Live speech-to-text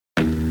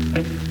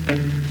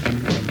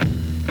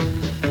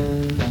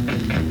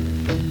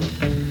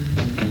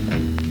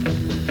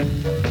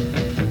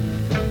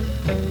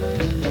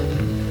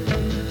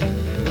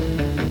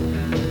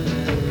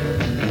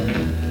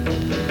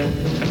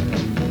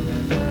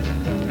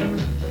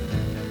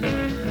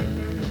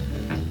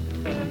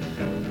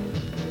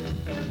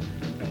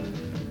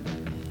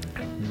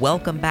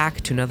Welcome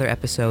back to another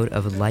episode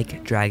of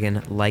Like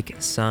Dragon,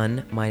 Like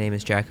Sun. My name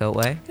is Jack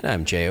Otway. And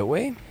I'm Jay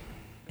Otway.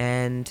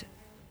 And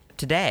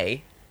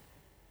today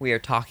we are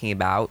talking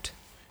about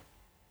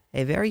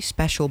a very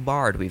special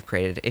bard we've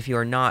created. If you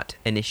are not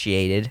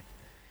initiated,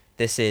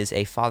 this is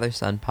a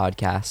father-son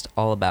podcast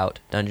all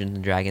about Dungeons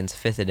 & Dragons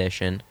 5th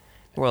edition,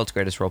 the world's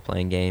greatest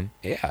role-playing game.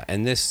 Yeah,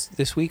 and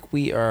this week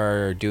we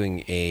are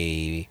doing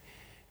a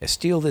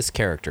Steal This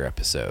Character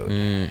episode.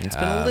 It's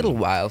been a little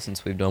while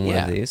since we've done one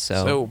of these.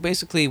 So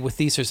basically with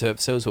these sorts of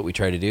episodes, what we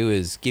try to do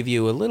is give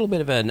you a little bit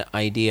of an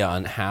idea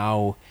on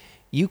how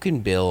you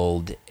can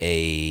build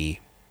a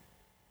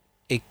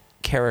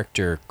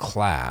character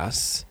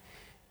class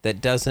that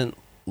doesn't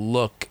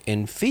look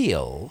and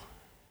feel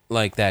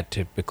like that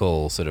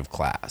typical sort of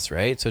class,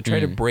 right? So try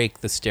to break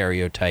the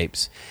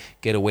stereotypes,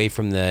 get away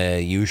from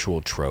the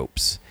usual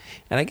tropes.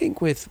 And I think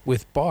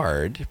with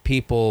Bard,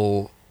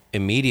 people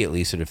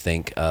immediately sort of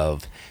think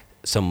of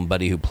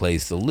somebody who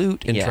plays the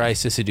lute and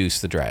tries to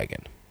seduce the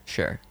dragon.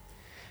 Sure.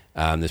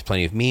 There's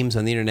plenty of memes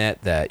on the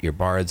internet that your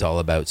bard's all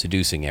about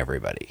seducing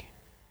everybody.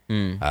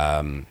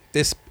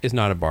 This is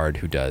not a bard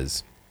who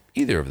does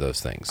either of those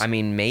things. I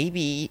mean,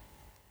 maybe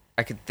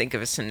I could think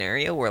of a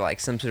scenario where like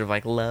some sort of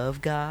like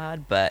love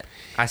god, but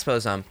I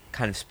suppose I'm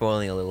kind of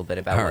spoiling a little bit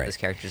about what this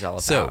character is all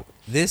about. So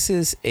this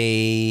is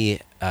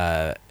a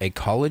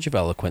College of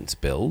Eloquence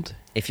build.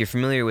 If you're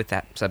familiar with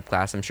that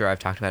subclass, I'm sure I've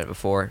talked about it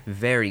before.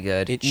 Very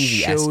good. It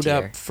Easy showed S-tier.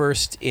 up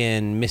first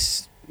in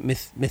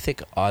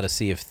Mythic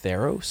Odyssey of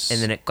Theros.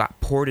 And then it got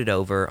ported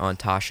over on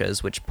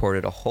Tasha's, which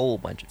ported a whole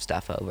bunch of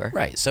stuff over.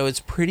 Right. So it's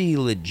pretty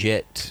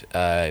legit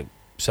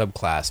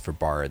subclass for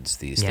bards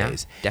these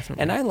days.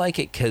 Definitely. And I like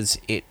it because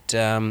it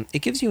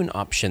gives you an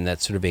option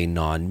that's sort of a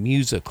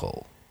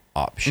non-musical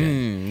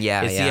option.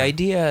 It's the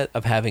idea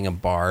of having a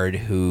bard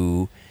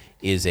who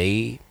is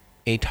a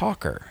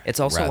talker. It's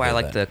also why I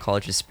like the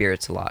College of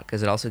Spirits a lot,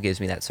 because it also gives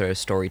me that sort of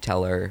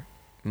storyteller,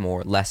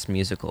 less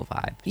musical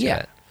vibe to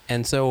it.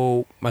 And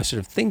so my sort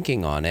of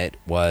thinking on it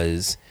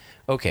was,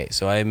 okay,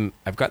 so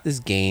I've got this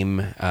game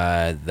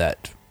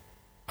that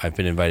I've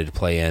been invited to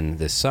play in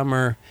this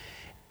summer,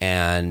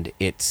 and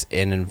it's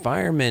an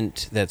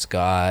environment that's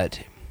got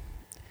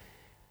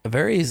a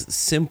very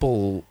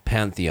simple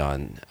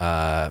pantheon,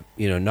 not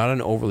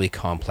an overly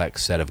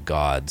complex set of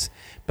gods,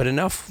 but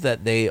enough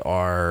that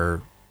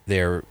we're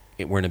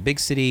in a big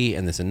city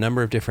and there's a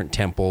number of different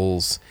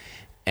temples,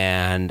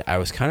 and I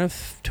was kind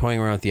of toying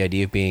around with the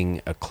idea of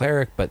being a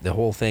cleric, but the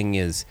whole thing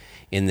is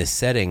in this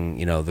setting,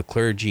 the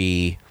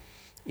clergy,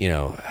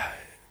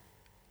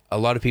 a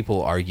lot of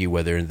people argue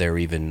whether they're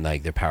even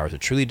like their powers are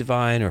truly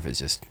divine or if it's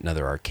just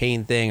another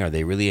arcane thing. Are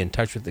they really in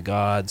touch with the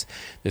gods?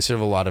 There's sort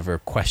of a lot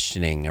of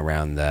questioning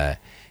around the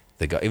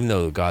even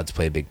though the gods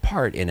play a big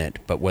part in it,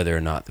 but whether or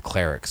not the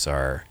clerics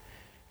are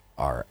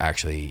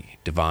actually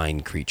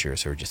divine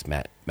creatures or just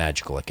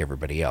magical like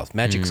everybody else.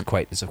 Magic is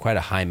quite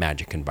a high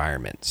magic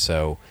environment.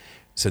 So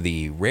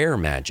the rare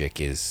magic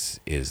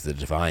is the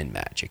divine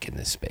magic in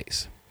this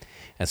space.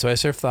 And so I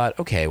sort of thought,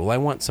 okay, well, I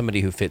want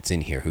somebody who fits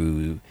in here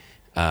who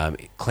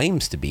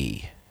claims to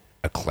be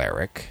a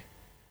cleric,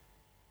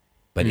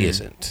 but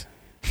isn't.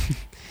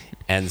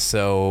 And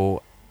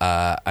so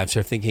I'm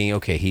sort of thinking,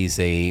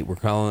 okay,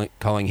 we're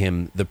calling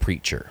him the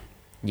preacher.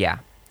 Yeah.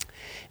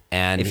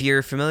 And if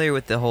you're familiar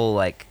with the whole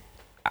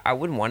I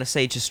wouldn't want to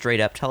say just straight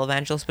up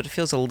televangelist, but it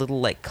feels a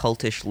little like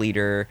cultish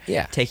leader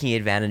taking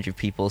advantage of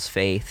people's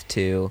faith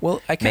to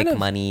make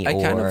money. I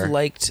kind of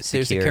liked secure.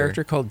 There's a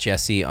character called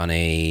Jesse on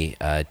a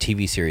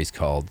TV series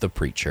called The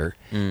Preacher,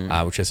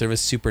 which is sort of a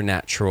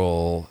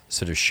supernatural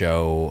sort of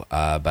show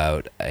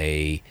about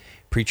a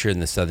preacher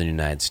in the southern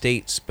United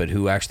States, but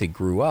who actually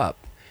grew up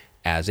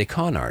as a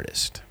con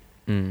artist.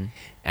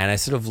 And I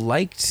sort of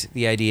liked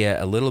the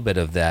idea a little bit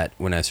of that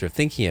when I was sort of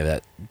thinking of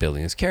that,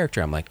 building this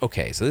character. I'm like,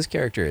 okay, so this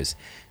character is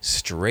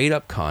straight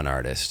up con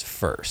artist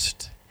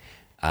first.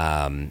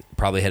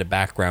 Probably had a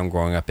background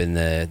growing up in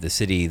the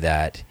city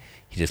that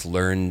he just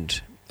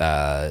learned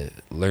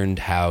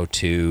how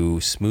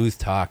to smooth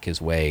talk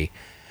his way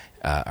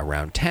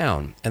around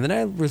town. And then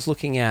I was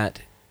looking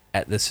at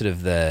this sort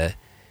of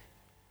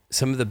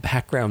some of the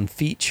background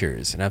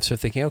features, and I'm sort of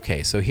thinking,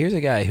 okay, so here's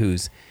a guy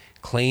who's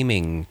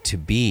claiming to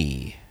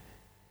be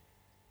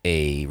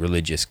a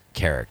religious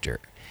character.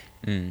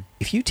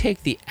 If you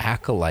take the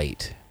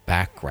acolyte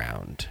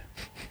background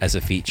as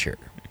a feature,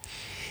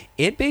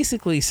 it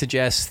basically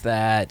suggests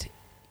that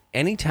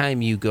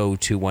anytime you go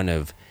to one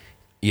of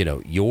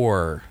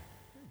your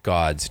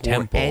god's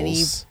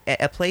temples,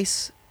 a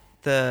place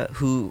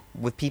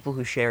with people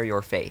who share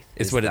your faith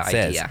is what it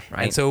says,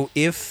 right? And so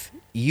if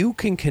you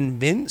can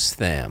convince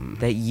them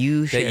that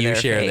you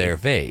share their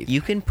faith,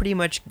 you can pretty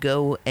much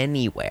go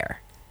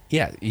anywhere.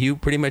 Yeah, you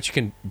pretty much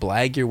can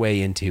blag your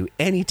way into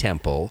any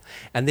temple,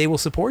 and they will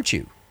support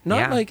you.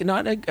 Not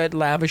a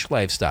lavish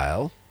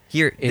lifestyle.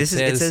 Here, it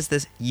says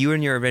this: you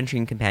and your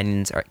adventuring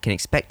companions can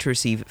expect to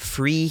receive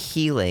free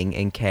healing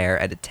and care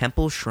at a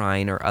temple,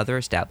 shrine, or other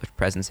established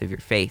presence of your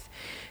faith,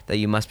 though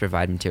you must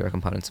provide material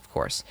components, of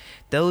course.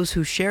 Those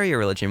who share your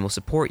religion will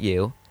support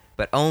you,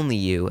 but only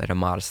you at a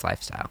modest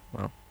lifestyle.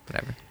 Well,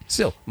 whatever.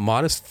 Still,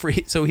 modest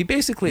free. So he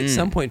basically at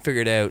some point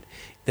figured out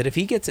that if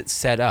he gets it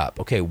set up,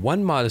 okay,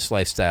 1 modest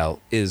lifestyle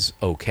is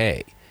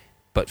okay,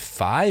 but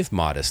 5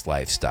 modest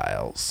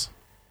lifestyles,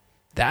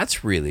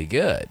 that's really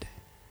good.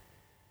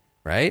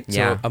 Right?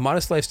 Yeah. So a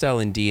modest lifestyle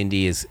in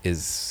D&D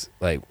is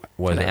like,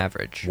 what is An it?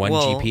 average. 1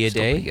 Well, GP a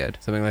still day? pretty good.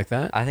 Something like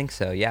that? I think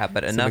so, yeah.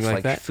 But enough Something like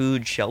like that?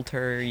 food,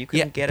 shelter, you can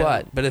Yeah, get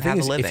but the thing have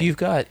is, a living. if you've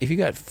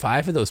got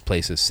 5 of those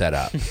places set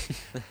up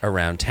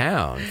around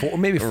town, or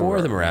maybe 4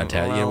 of them around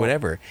town, Well,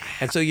 whatever,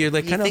 and so you're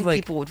like you kind think of like,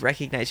 people would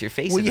recognize your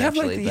face well, you have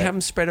eventually, you but have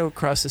them spread out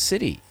across the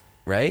city,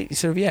 right?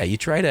 Sort of, yeah. You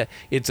try to.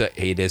 It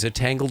is a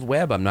tangled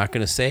web. I'm not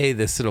going to say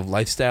this sort of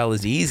lifestyle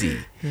is easy,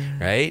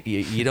 right?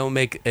 You don't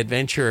make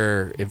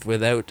adventure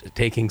without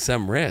taking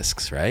some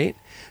risks, right?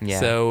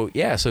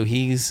 Yeah. So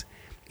he's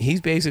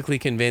basically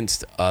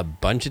convinced a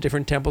bunch of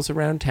different temples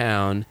around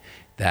town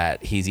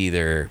that he's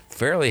either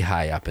fairly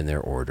high up in their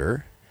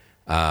order,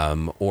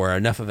 or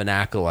enough of an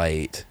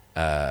acolyte,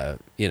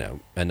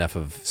 enough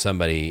of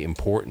somebody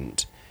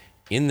important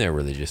in their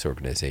religious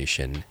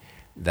organization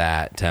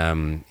that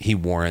he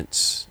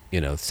warrants,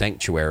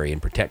 sanctuary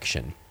and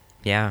protection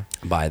yeah.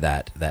 by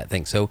that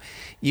thing. So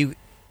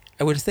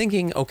I was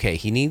thinking, okay,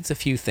 he needs a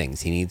few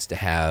things. He needs to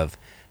have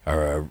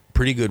a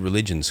pretty good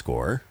religion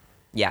score.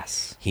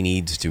 Yes. He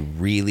needs to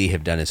really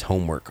have done his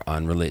homework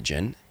on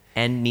religion.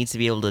 And needs to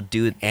be able to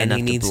do And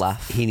enough to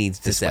bluff. he needs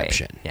his way.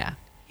 deception. Yeah.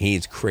 He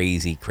needs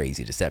crazy,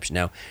 crazy deception.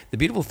 Now, the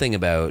beautiful thing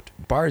about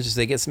bards is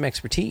they get some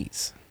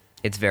expertise.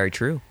 It's very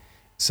true.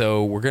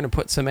 So we're going to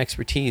put some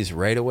expertise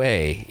right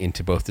away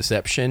into both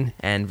deception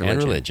And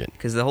religion. religion.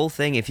 Because the whole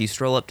thing, if you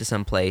stroll up to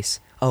some place,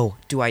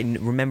 do I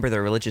remember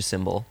the religious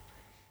symbol?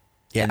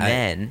 Yeah, And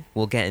then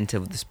we'll get into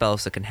the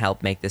spells that can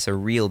help make this a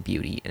real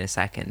beauty in a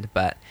second.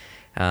 But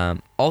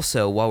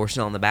also, while we're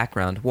still in the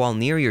background, while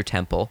near your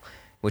temple,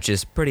 which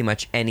is pretty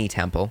much any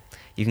temple,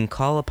 you can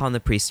call upon the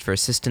priest for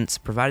assistance,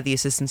 provided the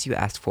assistance you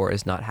ask for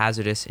is not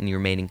hazardous and you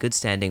remain in good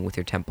standing with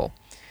your temple.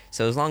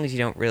 So as long as you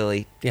don't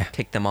really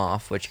tick them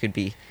off, which could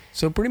be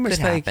So pretty much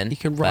could like happen, you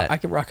can but- I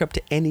can rock up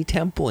to any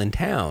temple in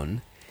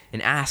town.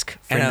 and ask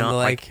for And I'm not,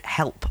 like,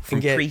 help from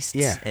and get- priests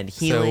yeah. and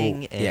So,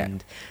 healing yeah.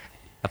 and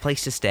a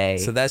place to stay.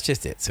 So that's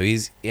just it. So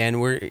he's got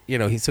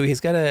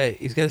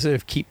to sort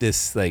of keep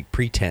this like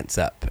pretense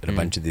up at a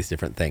bunch of these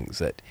different things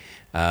that.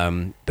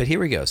 But here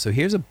we go. So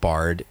here's a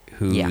bard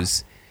who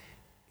is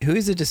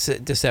a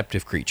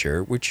deceptive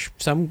creature, which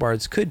some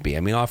bards could be. I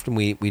mean, often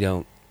we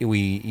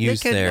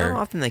use their. How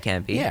often they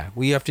can be. Yeah,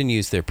 we often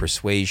use their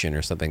persuasion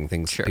or something.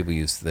 Things Sure. people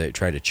use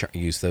try to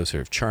use those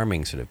sort of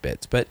charming sort of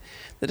bits. But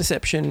the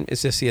deception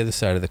is just the other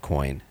side of the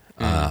coin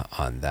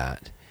on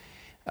that.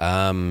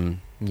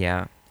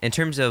 Yeah. In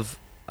terms of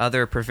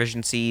other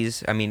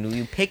proficiencies, I mean,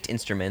 you picked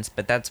instruments,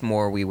 but that's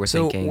more we were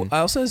So thinking. I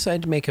also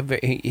decided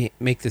to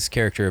make this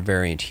character a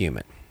variant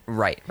human,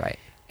 Right.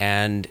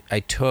 and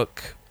I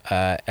took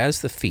as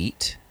the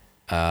feat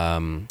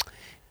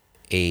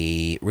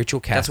a ritual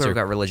caster. That's where we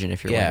got religion,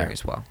 if you're wondering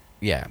as well.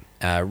 Yeah,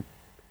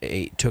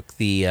 took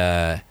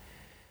the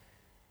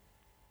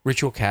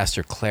ritual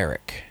caster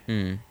cleric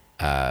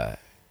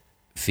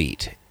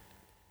feat,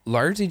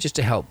 largely just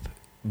to help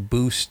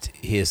boost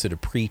his sort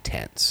of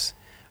pretense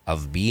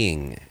of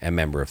being a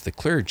member of the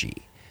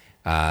clergy.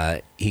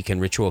 He can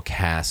ritual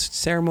cast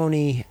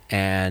ceremony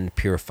and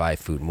purify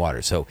food and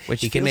water. So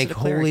Which he can feels make like a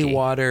holy cleric-y.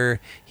 water.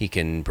 He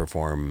can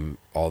perform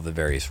all the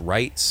various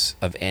rites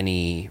of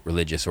any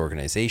religious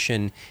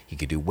organization. He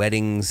could do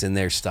weddings in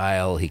their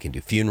style. He can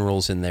do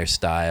funerals in their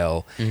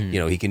style.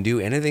 He can do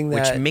anything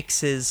that... Which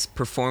mixes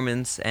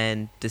performance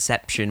and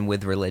deception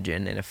with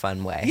religion in a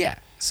fun way. Yeah.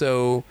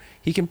 So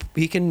he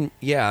can.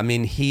 Yeah. I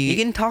mean, He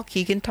can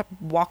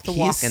walk the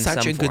walk he's in such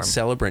some a good form.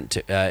 celebrant.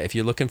 If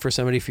you're looking for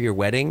somebody for your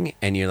wedding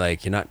and you're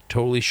not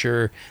totally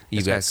sure,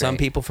 you've This got guy's some great.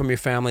 people from your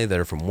family that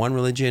are from one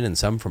religion and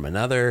some from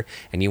another,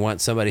 and you want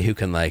somebody who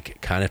can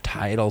kind of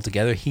tie it all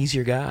together, he's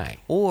your guy.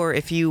 Or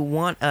if you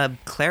want a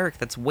cleric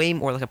that's way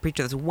more like a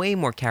preacher that's way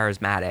more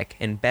charismatic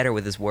and better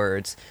with his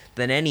words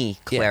than any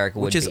cleric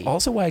would which is be.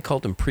 also why I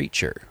called him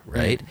preacher,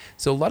 right?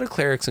 So a lot of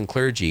clerics and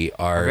clergy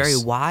are Very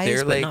wise,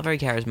 they're but not very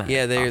charismatic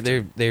Yeah,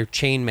 often. they're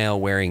chainmail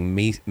wearing,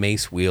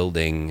 mace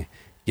wielding,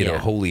 Yeah.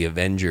 holy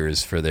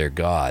avengers for their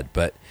god.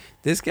 But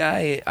this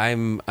guy,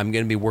 I'm going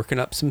to be working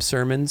up some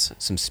sermons,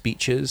 some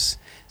speeches,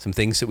 some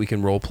things that we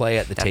can role play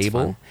at the That's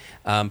table,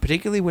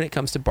 particularly when it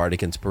comes to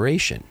bardic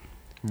inspiration.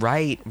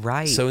 Right.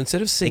 So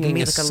instead of They can singing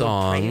be a like a little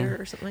song, prayer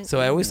or something. so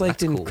I always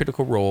liked That's in cool.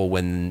 Critical Role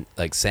when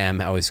Sam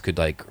always could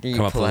You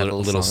come up pull with out a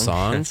little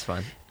song. That's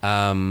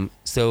fun.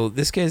 So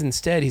this guy's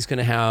instead he's going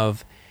to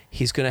have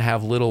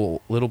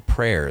little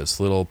prayers,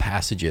 little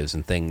passages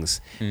and things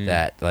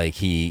that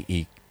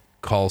he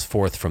calls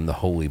forth from the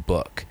holy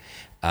book.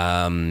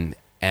 And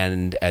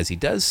as he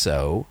does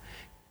so,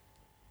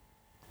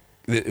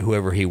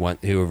 whoever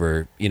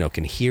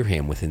can hear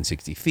him within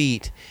 60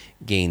 feet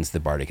gains the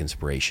bardic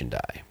inspiration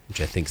die,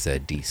 which I think is a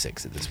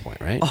D6 at this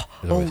point, right?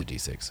 It's always a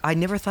D6. I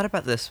never thought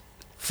about this.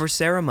 For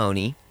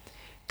ceremony,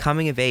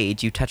 coming of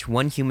age, you touch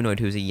one humanoid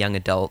who's a young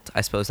adult.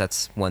 I suppose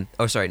that's one.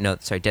 Oh, sorry.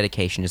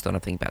 Dedication is the one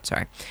I'm thinking about.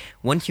 Sorry.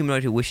 One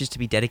humanoid who wishes to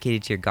be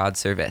dedicated to your god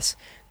service.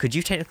 Could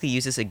you technically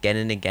use this again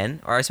and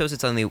again? Or I suppose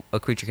it's only a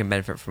creature can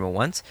benefit from it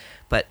once.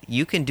 But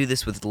you can do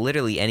this with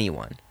literally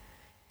anyone.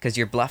 Because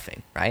you're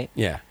bluffing, right?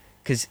 Yeah.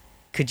 Because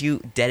could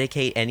you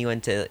dedicate anyone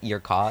to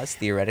your cause,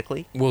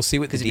 theoretically? We'll see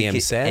what the 'Cause if you DM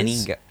could-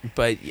 says,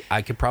 but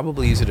I could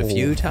probably use it a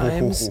few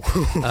times.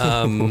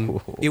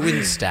 It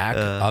wouldn't stack,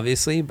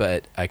 obviously,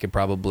 but I could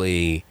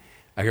probably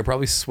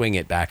swing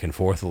it back and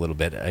forth a little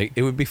bit.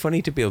 It would be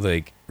funny to be able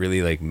to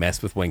really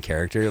mess with one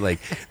character. Like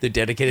they're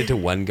dedicated to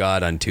one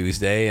god on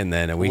Tuesday, and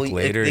then a week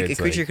later, a it's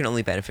creature can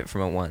only benefit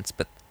from it once,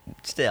 but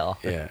still.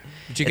 yeah.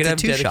 But you It's could a have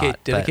two-shot,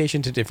 but-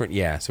 dedication to different.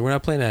 Yeah, so we're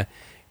not playing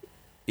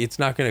it's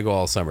not going to go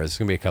all summer. It's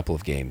going to be a couple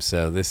of games.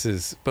 So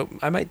but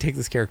I might take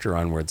this character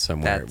onwards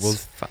somewhere. That's We'll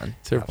fun.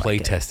 sort of I play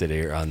like it. test it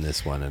here on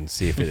this one and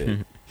see if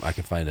I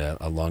can find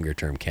a longer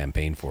term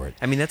campaign for it.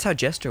 I mean, that's how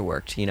Jester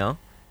worked,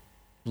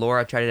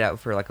 Laura tried it out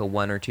for like a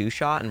 1 or 2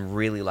 shot and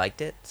really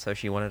liked it, so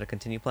she wanted to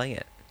continue playing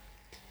it.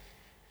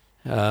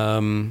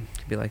 Could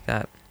be like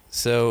that.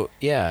 So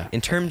yeah, In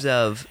terms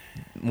of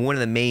one of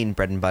the main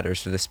bread and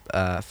butters for this,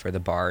 for the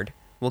bard,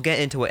 we'll get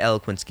into what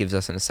eloquence gives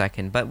us in a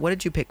second. But what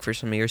did you pick for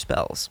some of your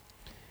spells?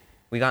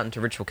 We got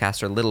into Ritual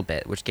Caster a little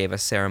bit, which gave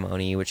us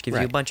ceremony, which gives you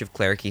a Right. bunch of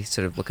clericy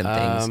sort of looking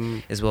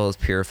things, as well as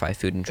purify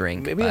food and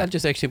drink. maybe I'll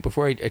just actually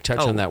before I touch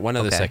on that one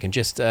other okay. second,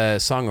 just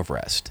Song of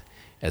Rest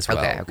as well,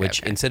 Okay,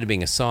 which okay. instead of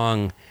being a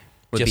song,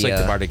 Would just be like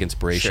the a- bardic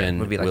inspiration, sure,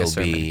 would be like a will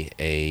sermon. be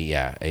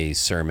a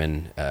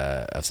sermon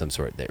of some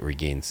sort that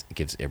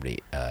gives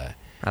everybody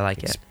I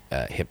like it.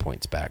 hit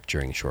points back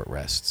during short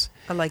rests.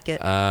 I like it.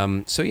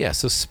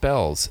 So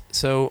spells.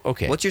 So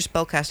okay. What's your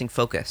spellcasting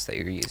focus that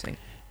you're using?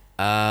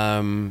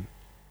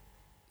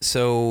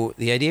 So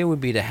the idea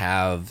would be to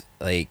have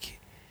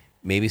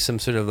maybe some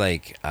sort of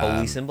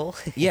Holy symbol?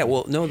 yeah.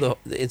 Well, no.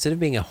 Instead of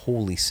being a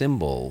holy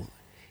symbol,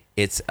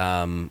 it's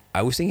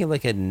I was thinking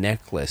like a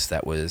necklace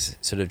that was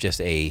sort of just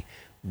a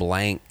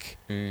blank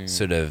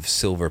sort of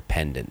silver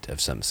pendant of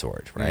some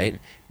sort, right?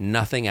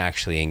 Nothing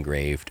actually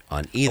engraved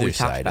on either we talked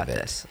side about of it.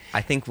 this.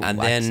 I think And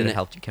I then should have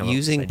helped you come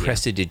using up with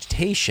this idea.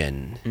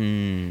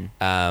 prestidigitation,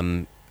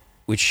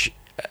 which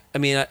I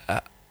mean,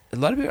 a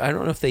lot of people, I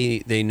don't know if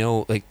they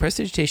know,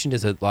 prestidigitation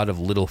does a lot of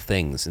little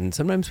things, and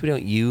sometimes we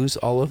don't use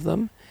all of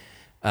them.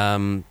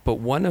 But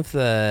one of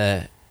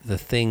the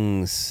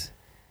things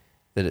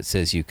that it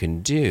says you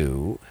can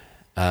do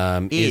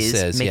it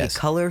says, make yes. a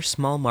color,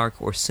 small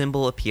mark, or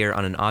symbol appear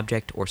on an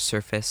object or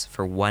surface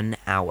for 1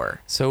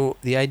 hour. So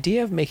the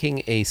idea of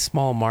making a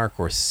small mark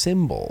or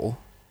symbol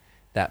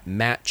that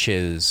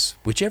matches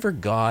whichever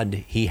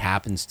god he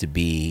happens to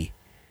be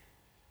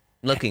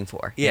Looking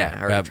for.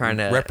 or or trying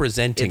to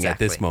representing at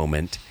this exactly.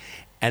 moment.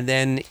 And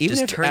then even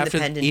Just if turn the after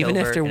pendant even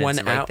over after and 1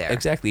 it's right hour there.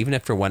 exactly, even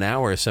after 1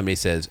 hour, if somebody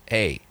says,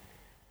 "Hey,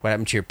 what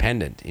happened to your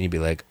pendant?" and you'd be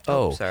like,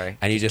 "Oh, sorry.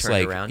 and you Just just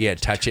turn it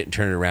around. touch it and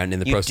turn it around in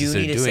the You process do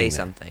of need to doing say that.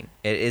 something.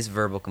 It is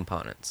verbal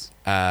components.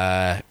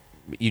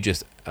 You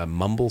just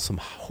mumble some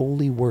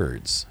holy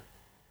words.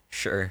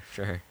 Sure.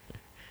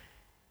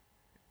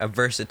 A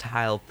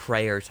versatile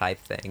prayer type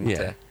thing Yeah.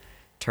 to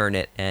turn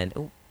it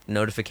and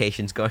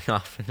notifications going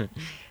off.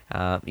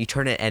 You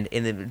turn it and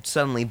then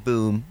suddenly,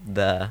 boom,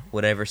 the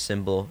whatever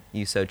symbol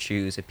you so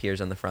choose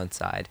appears on the front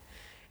side.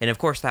 And of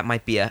course, that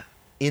might be a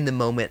in the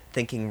moment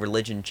thinking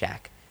religion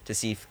check to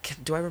see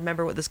do I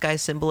remember what this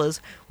guy's symbol is,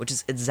 which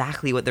is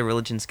exactly what the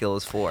religion skill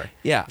is for.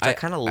 Yeah, which I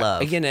kind of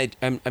love.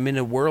 I'm in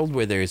a world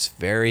where there's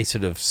very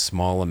sort of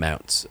small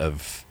amounts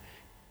of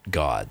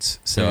gods,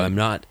 so I'm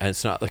not.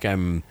 It's not like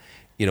I'm,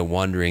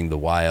 wandering the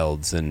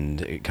wilds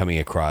and coming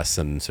across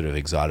some sort of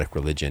exotic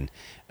religion.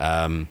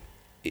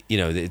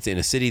 It's in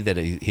a city that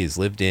he's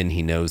lived in.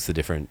 He knows the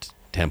different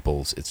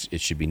temples. It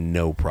should be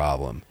no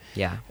problem.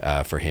 Yeah.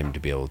 For him to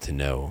be able to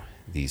know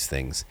these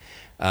things.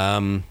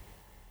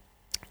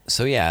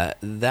 So yeah,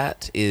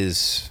 that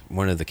is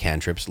one of the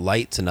cantrips.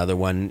 Light's another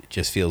one.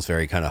 Just feels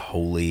very kind of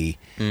holy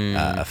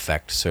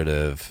effect sort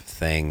of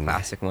thing.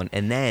 Classic one.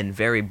 And then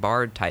very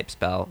bard type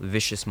spell,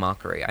 Vicious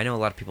Mockery. I know a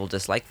lot of people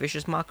dislike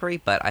Vicious Mockery,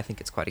 but I think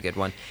it's quite a good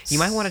one. You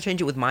might want to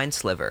change it with Mind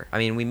Sliver. I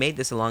mean, we made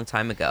this a long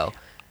time ago.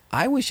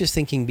 I was just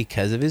thinking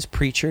because of his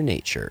preacher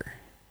nature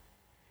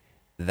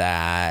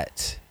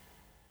that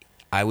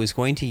I was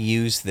going to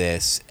use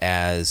this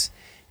as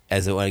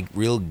a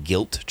real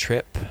guilt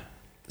trip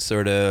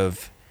sort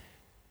of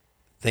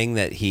thing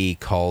that he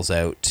calls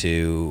out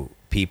to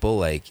people,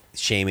 like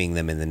shaming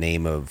them in the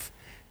name of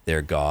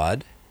their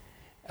god,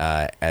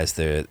 as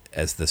the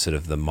sort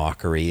of the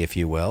mockery, if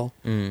you will.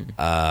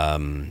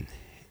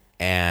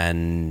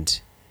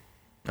 And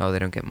Oh, they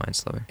don't get Mind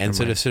Sliver. and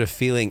Never sort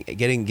mind.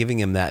 of giving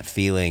him that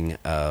feeling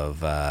of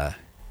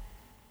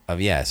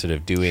sort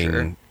of doing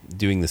Sure.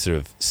 doing the sort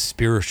of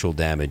spiritual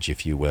damage,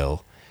 if you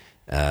will.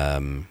 I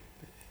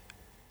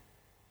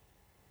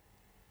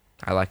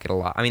like it a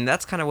lot. I mean,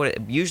 that's kind of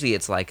what usually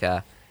it's like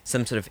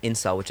some sort of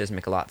incel, which doesn't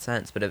make a lot of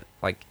sense. But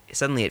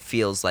suddenly it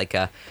feels like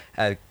a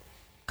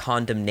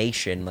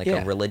condemnation, like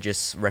a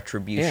religious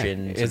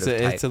retribution. Yeah,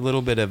 it's a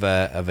little bit of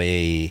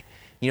a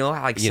you know,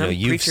 like some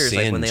you've preachers,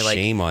 sinned, like when they like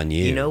shame on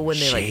you. You know, when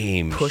they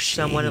shame, like push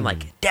someone and shame.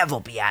 like devil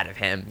be out of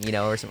him, you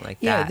know, or something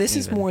like that. Yeah, this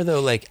is more though.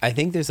 Like I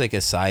think there's like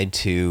a side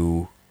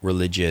to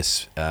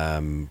religious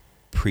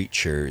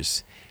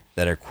preachers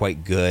that are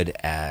quite good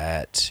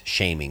at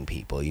shaming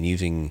people and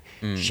using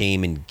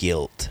shame and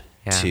guilt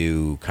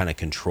to kind of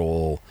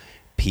control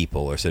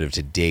people or sort of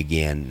to dig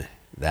in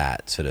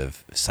that sort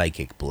of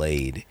psychic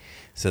blade.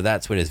 So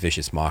that's what his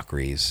vicious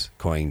mockery is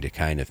going to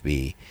kind of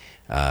be,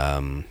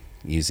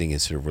 using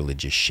his sort of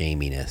religious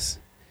shaminess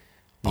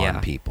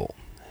on people.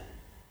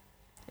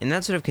 And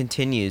that sort of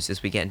continues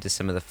as we get into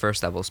some of the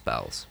first level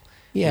spells.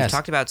 Yeah, we've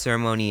talked about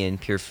ceremony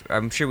and pure.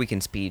 I'm sure we can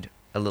speed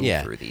a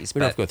little through these. We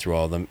don't have to go through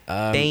all of them.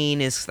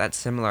 Bane is that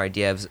similar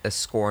idea of a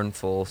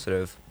scornful sort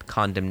of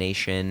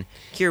condemnation.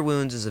 Cure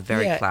wounds is a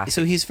very classic.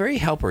 So he's very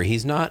helper.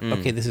 He's not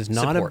this is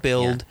not support, a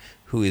build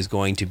who is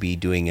going to be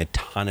doing a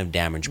ton of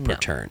damage per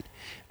turn.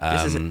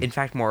 This is in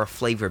fact more a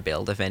flavor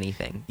build, if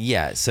anything.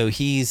 Yeah. So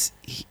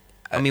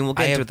I mean, we'll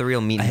get into the real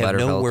meat and butter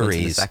of Eloquence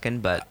in a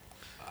second, but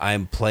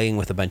I'm playing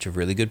with a bunch of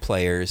really good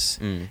players.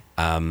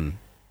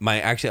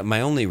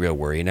 My only real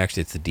worry, and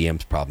actually it's the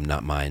DM's problem,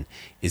 not mine,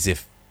 is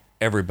if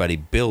everybody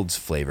builds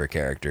flavor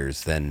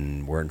characters,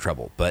 then we're in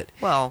trouble. But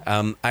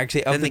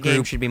actually, of then the group,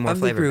 game should be more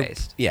flavor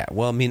based. Yeah,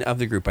 well, I mean, of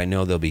the group, I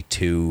know there'll be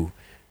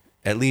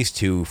at least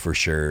two for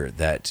sure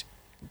that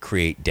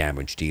create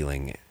damage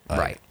dealing,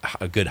 right?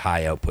 A good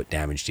high output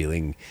damage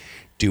dealing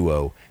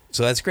duo.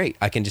 So that's great.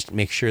 I can just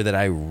make sure that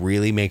I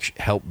really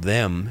help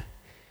them,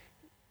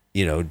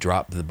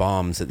 drop the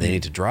bombs that they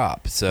need to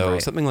drop. So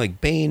something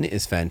like Bane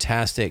is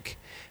fantastic.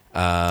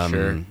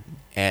 Sure.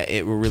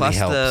 It really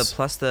helps.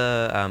 Plus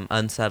the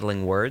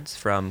unsettling words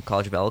from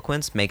College of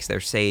Eloquence makes their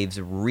saves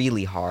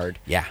really hard.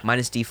 Yeah.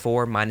 Minus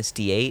D4, minus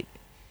D8.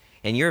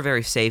 And you're a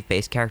very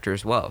save-based character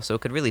as well, so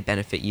it could really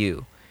benefit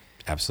you.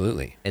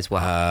 Absolutely. As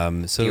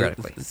well. So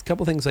theoretically. a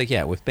couple things like,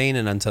 with Bane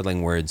and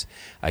unsettling words,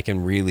 I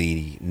can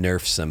really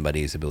nerf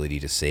somebody's ability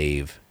to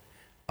save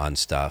on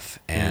stuff.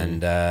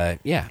 And, And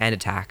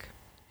attack.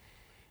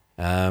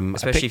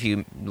 Especially if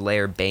you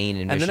layer Bane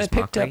and Vicious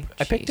Mockery.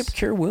 I picked up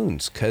Cure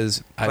Wounds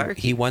because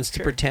he wants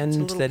to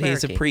pretend that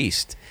he's a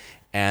priest.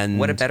 And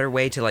what a better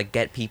way to like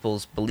get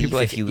people's belief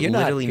if you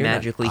literally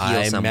magically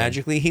heal someone. I'm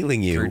magically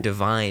healing you through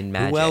divine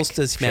magic. Who else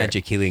does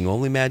magic healing?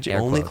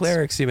 Only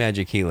clerics do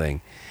magic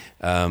healing,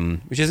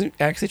 which isn't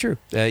actually true.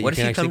 What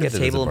if you come to the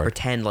table and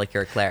pretend like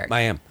you're a cleric?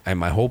 I am.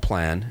 My whole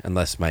plan,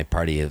 unless my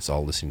party is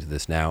all listening to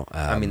this now.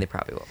 I mean, they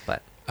probably will,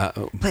 but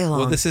play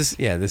along. Well, this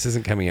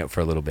isn't coming out for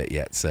a little bit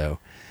yet, so.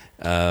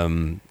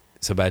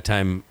 So by the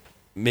time,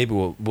 maybe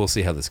we'll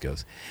see how this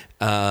goes.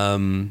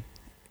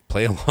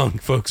 Play along,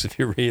 folks, if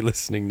you're really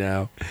listening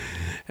now.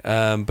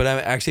 But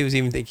I actually was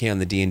even thinking on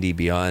the D&D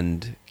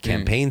Beyond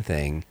campaign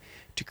thing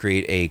to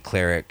create a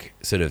cleric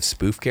sort of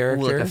spoof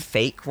character. Ooh, like a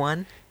fake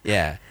one?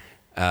 Yeah.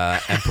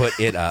 And put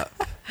it up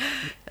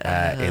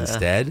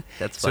instead.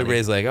 That's so funny.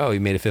 everybody's like, oh, you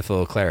made a fifth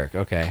level cleric.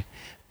 Okay.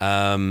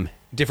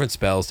 Different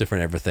spells,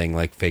 different everything,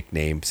 like fake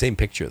name. Same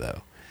picture,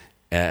 though.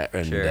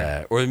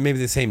 Sure. Or maybe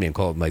the same name,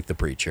 called like the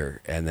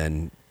preacher, and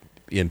then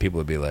people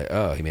would be like,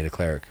 "Oh, he made a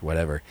cleric,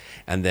 whatever,"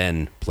 and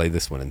then play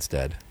this one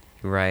instead.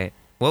 Right.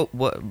 What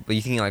were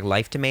you thinking, like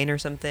Life Domain or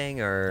something,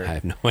 or I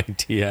have no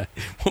idea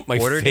what my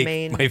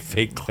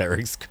fake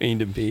cleric's going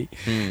to be.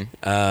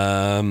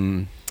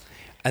 And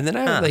then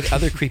I have like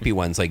other creepy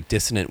ones, like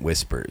Dissonant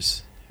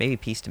Whispers. Maybe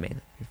Peace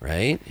Domain.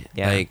 Right.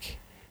 Yeah. Like.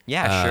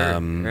 Yeah.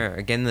 Sure.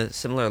 Again, the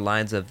similar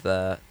lines of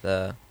the.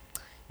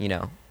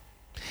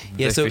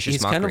 Yeah, so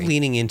he's kind of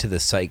leaning into the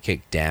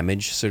psychic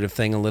damage sort of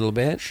thing a little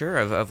bit. Sure,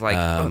 of like,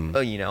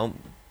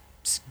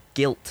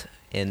 guilt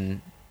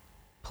in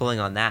pulling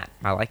on that.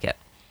 I like it.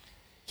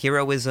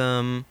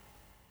 Heroism,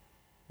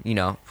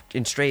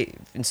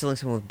 instilling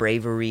someone with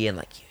bravery and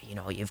like,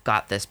 you've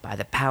got this by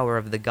the power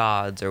of the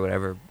gods or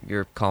whatever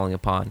you're calling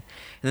upon. And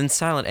then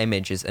Silent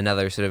Image is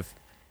another sort of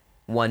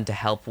one to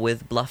help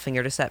with bluffing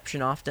or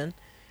deception often.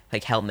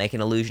 Like help make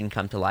an illusion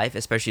come to life,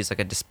 especially as like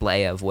a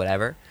display of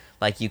whatever.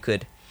 Like you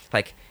could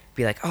like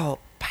be like, oh,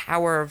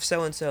 power of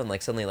so and so, and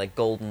like suddenly like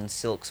golden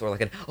silks or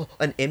like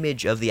an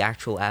image of the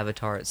actual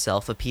avatar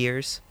itself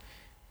appears.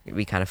 It'd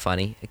be kind of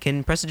funny.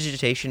 Can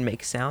prestidigitation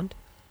make sound?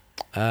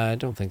 I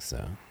don't think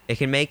so. It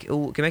can make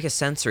a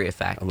sensory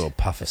effect. A little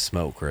puff of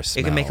smoke or a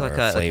smell. It can make like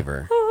a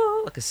flavor,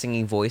 like a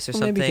singing voice or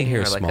well, something. Maybe you can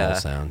hear or a like small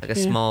sound, like a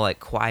small like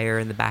choir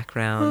in the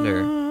background,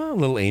 or a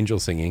little angel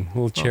singing, a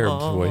little cherub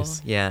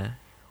voice. Yeah,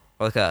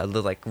 or like a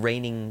little like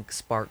raining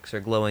sparks or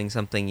glowing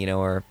something,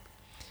 or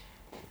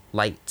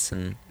lights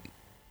and.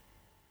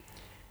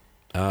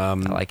 I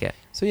like it.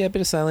 So yeah, a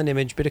bit of Silent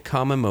Image, bit of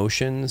calm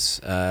emotions.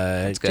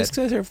 That's good. Just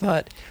because I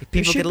thought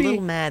people get a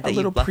little mad that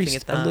you're bluffing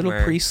at them. A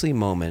little priestly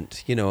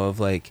moment, of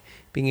like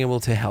being able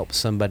to help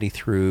somebody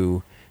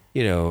through,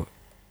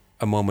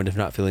 a moment of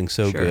not feeling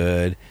so Sure.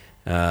 good,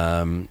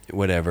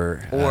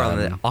 whatever. Or on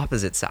the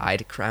opposite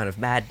side, Crown of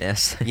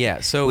Madness.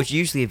 Yeah, so which is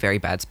usually a very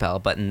bad spell,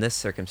 but in this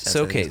circumstance,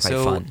 I think it's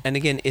quite fun. and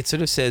again, it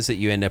sort of says that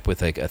you end up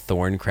with like a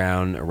thorn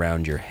crown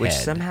around your head, Which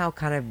somehow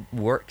kind of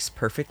works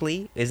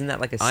perfectly. Isn't that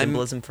like a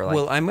symbolism for like...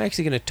 Well, I'm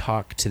actually going to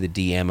talk to the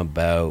DM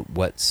about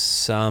what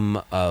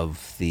some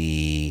of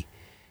the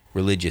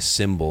religious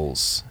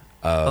symbols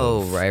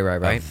of, right.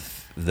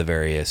 of the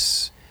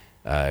various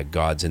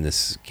gods in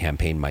this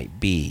campaign might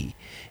be,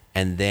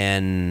 and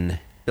then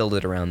build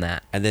it around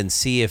that. and then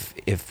see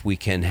if we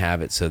can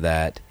have it so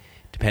that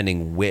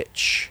depending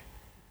which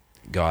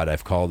god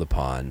I've called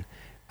upon,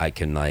 I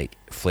can like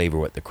flavor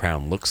what the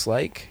crown looks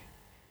like.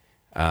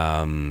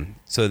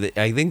 So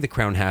I think the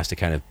crown has to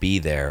kind of be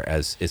there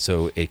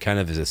so it kind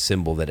of is a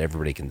symbol that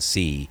everybody can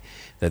see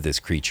that this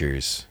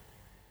creature's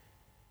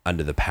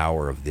under the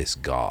power of this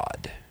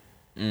god.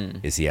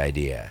 Is the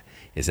idea.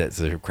 Is that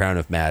the Crown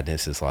of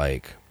Madness is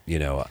like,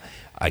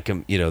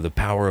 the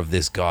power of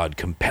this god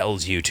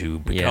compels you to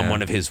become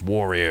one of his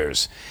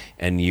warriors,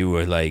 and you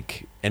are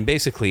like, and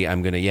basically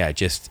I'm gonna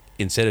just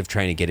instead of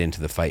trying to get into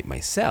the fight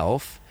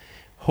myself,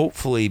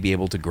 hopefully be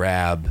able to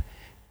grab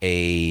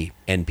a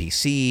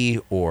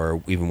NPC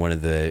or even one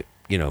of the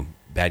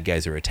bad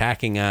guys are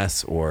attacking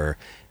us, or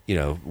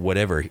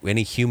whatever,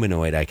 any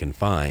humanoid I can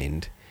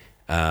find,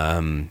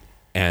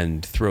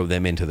 and throw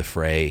them into the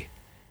fray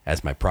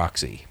as my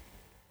proxy.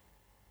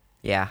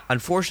 Yeah.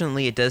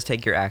 Unfortunately, it does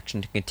take your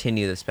action to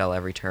continue the spell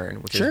every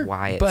turn, which Sure, is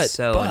why it's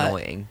so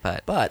annoying.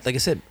 But like I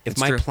said, if it's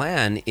my true.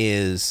 plan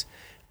is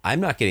I'm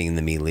not getting in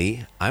the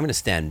melee, I'm going to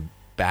stand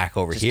back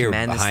over just here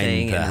command behind this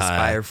thing and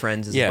inspire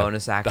friends as a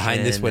bonus action.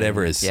 behind this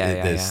whatever and- is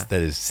yeah.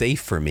 that is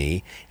safe for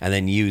me, and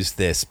then use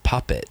this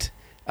puppet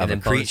of And a then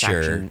bonus creature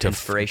action, to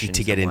inspiration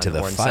get into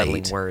someone, the or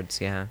unsettling fight.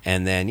 words, yeah.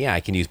 And then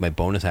I can use my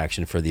bonus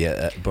action for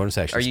the bonus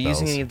action. Are you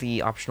spells. using any of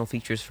the optional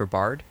features for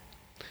Bard?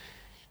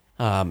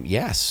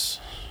 Yes,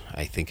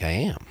 I think I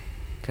am.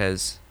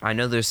 Because I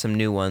know there's some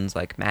new ones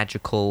like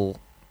magical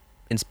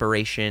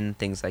inspiration,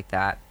 things like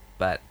that,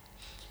 but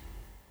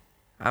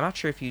I'm not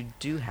sure if you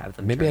do have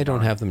them. Maybe I turned don't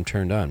on. have them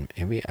turned on.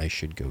 Maybe I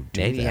should go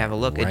do Maybe that have a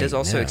look. It does right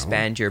also now.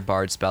 expand your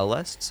Bard spell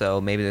list, so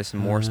maybe there's some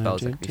more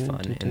spells that could be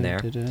fun in there.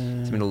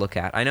 Something to look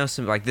at. I know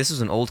some this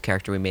was an old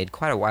character we made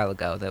quite a while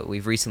ago that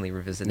we've recently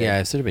revisited. Yeah,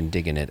 I've sort of been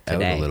digging it out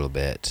today. a little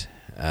bit.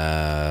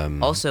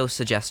 Also,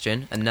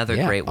 suggestion, another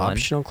yeah, great one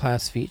optional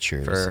class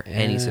features for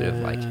any sort of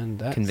and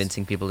that's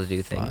convincing people to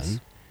do things.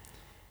 fun.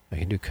 I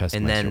can do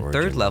custom. And then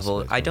third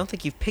level, I don't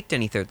think you've picked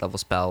any third level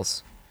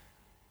spells.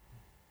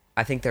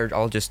 I think they're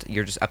all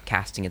you're just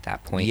upcasting at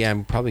that point. Yeah,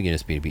 I'm probably going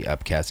to be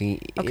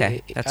upcasting.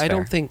 Okay, that's I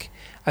don't fair. think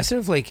I sort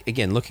of like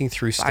again looking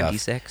through stuff.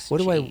 5d6. What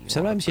do I? Gee,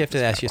 Sometimes you have to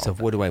well, ask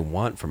yourself, what do I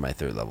want from my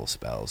third level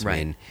spells? Right. I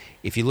mean,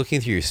 if you're looking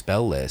through your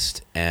spell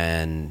list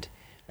and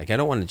like I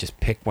don't want to just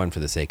pick one for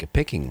the sake of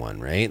picking one,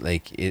 right?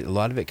 Like a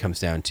lot of it comes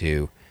down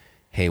to,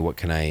 hey, what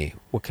can I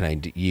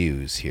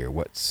use here?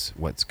 What's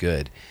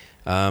good?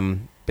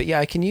 But yeah,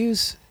 I can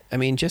use. I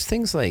mean, just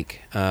things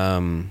like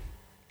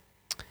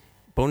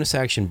bonus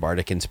action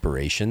bardic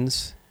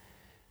inspirations,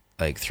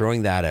 like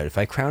throwing that out. If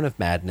I Crown of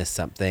Madness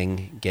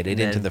something, get it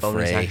And into then the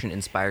bonus fray. action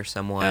inspire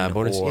someone,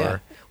 Bonus- or yeah.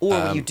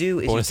 what you do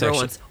is you bonus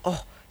throw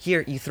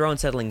action. you throw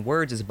unsettling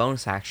words as a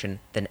bonus action,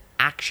 then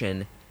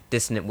action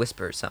dissonant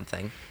whispers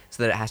something,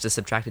 so that it has to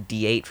subtract a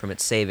d8 from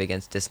its save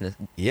against dissonant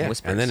Yeah,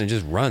 whispers. and then it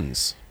just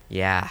runs.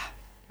 yeah,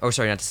 or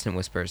sorry, not dissonant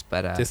whispers,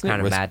 but Dissonant Crown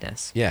of Whisp-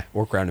 Madness. Yeah,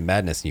 or Crown of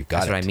Madness, and you've got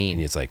That's it. what I mean.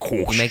 And it's like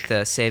You whoosh. make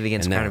the save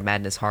against And Crown now- of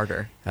Madness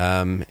harder.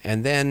 And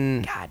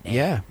then God damn.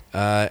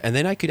 yeah, and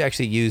then I could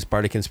actually use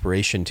bardic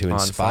inspiration to On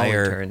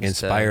following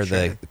inspire turns to-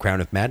 the sure. Crown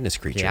of Madness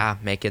creature. Yeah,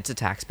 make its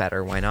attacks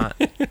better. Why not?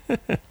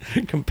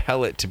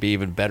 Compel it to be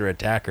even better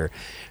attacker.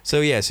 So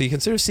yeah, so you can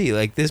sort of see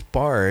like this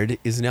bard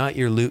is not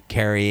your loot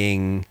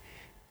carrying,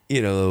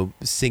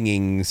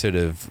 singing sort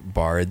of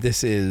bard.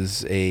 This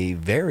is a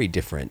very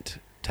different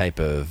type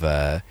of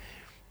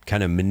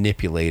kind of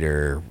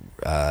manipulator,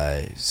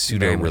 pseudo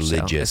Very much so.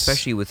 religious,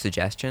 Especially with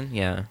suggestion.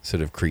 Yeah.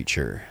 sort of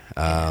creature.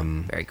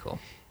 Very cool.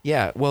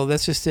 Yeah, well,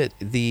 that's just it.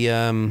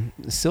 The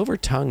Silver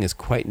Tongue is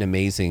quite an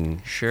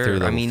amazing Sure. third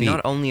I level mean, feat.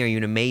 not only are you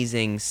an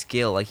amazing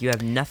skill, like you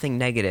have nothing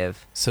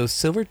negative. So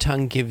Silver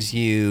Tongue gives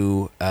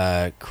you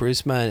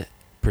charisma,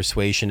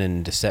 persuasion,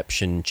 and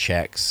deception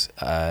checks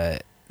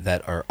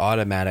that are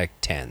automatic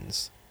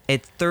 10s.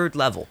 It's third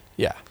level.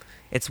 Yeah.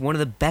 It's one of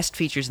the best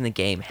features in the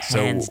game, So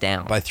hands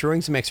down. by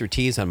throwing some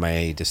expertise on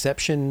my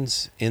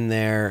deceptions in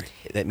there,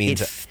 that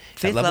means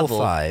At at level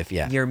 5,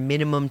 yeah. you're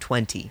minimum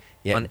 20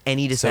 Yeah. on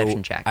any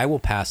deception So check. I will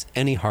pass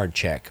any hard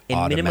check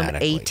and minimum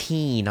automatically.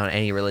 18 on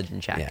any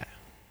religion check. Yeah.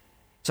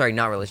 Sorry,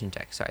 not religion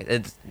check. Sorry.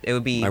 It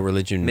would be My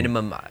religion-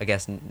 minimum, I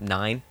guess,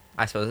 9.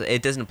 I suppose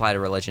it doesn't apply to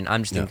religion.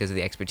 I'm just thinking No. because of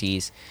the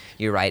expertise.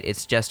 You're right.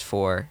 It's just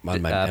for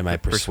And my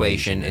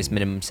persuasion is and-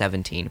 minimum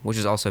 17, which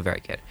is also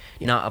very good.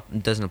 Yeah.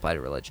 Doesn't apply to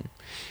religion.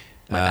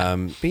 My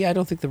bad. But yeah, I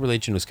don't think the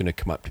religion was going to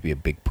come up to be a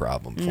big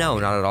problem for No,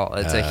 me. not at all.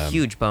 It's a Um,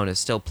 huge bonus,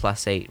 still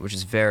 +8, which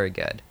is very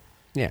good.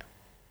 Yeah.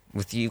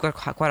 with you've got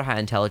quite a high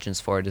intelligence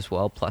for it as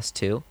well,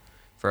 +2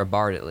 for a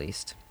bard at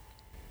least.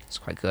 It's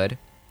quite good.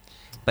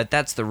 But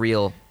that's the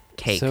real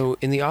cake. So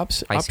in the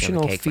Icing on the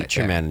optional cake right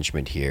feature there.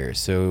 management here,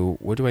 so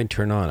what do I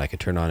turn on? I could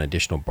turn on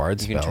additional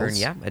bard You can spells.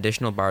 turn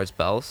additional bard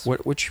spells.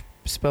 Which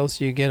spells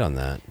do you get on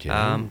that? Do you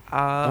know?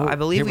 I Oh,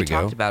 believe here we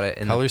go. talked about it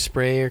in Color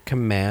spray or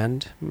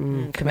command?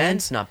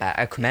 Command's not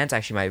bad. Command's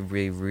actually might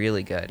be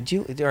really good.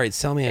 All right,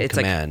 sell me a It's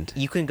command.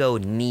 like you can go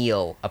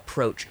kneel,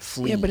 approach,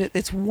 flee. Yeah, but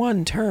it's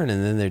one turn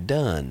and then they're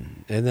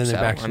done, and then they're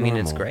So, back to I mean,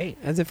 it's normal. great.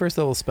 As a first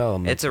level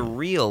spell. It's a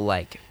real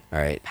like all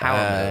right.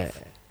 power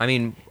move. I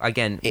mean,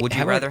 again, would you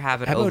how about- rather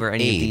have it how about over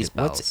any of aid? these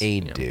spells? What's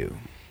aid you know? do?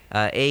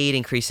 Aid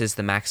increases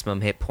the maximum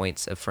hit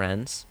points of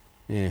friends.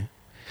 Yeah.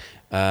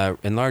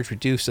 Enlarge,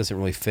 reduce doesn't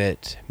really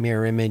fit.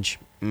 Mirror image.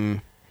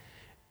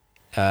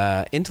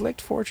 Intellect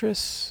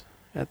fortress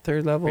at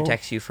 3rd level.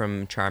 Protects you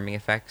from charming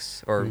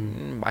effects, or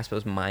I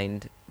suppose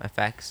mind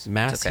effects.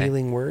 Mass It's okay.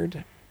 healing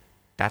word.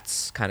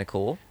 That's kind of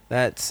cool.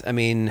 That's. I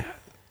mean,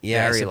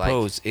 yeah. Very, I like,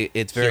 suppose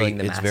it's very. healing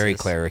the It's very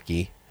masses.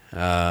 clericy.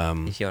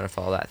 If you want to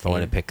follow that If I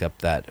want to theme. pick up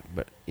that,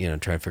 but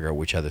try and figure out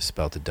which other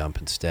spell to dump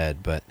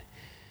instead. But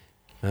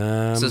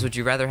So would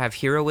you rather have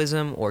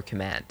heroism or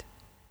command?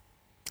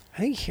 I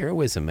think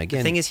heroism again.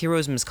 The thing is,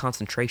 heroism is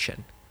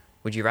concentration.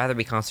 Would you rather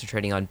be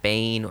concentrating on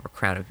Bane or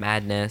Crown of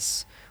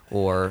Madness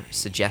or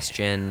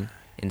Suggestion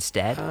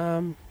instead?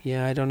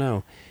 yeah, I don't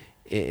know.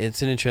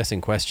 It's an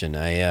interesting question.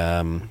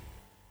 I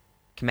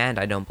Command,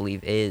 I don't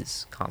believe,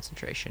 is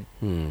concentration.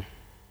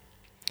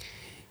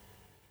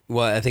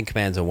 Well, I think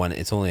command's a one.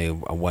 It's only a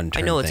one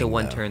turn. I know it's a thing,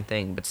 one-turn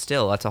thing, but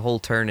still, that's a whole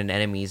turn and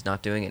enemies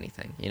not doing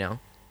anything, you know?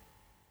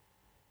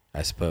 though,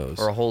 I suppose.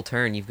 Or a whole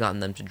turn, you've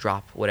gotten them to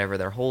drop whatever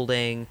they're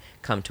holding,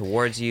 come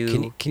towards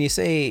you. Can you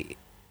say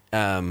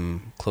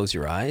close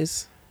your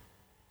eyes?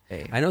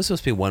 Hey, I know it's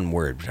supposed to be one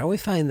word, but I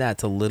always find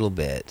that's a little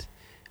bit.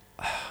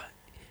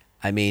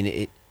 I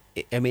mean,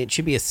 it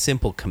should be a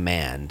simple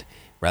command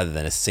rather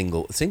than a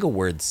single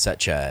word.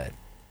 Such a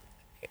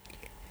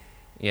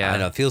yeah. I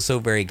don't know. It feels so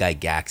very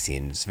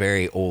Gygaxian. It's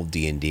very old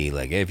D&D.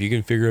 Like, hey, if you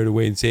can figure out a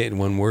way and say it in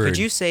one word. Could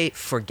you say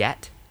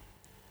forget?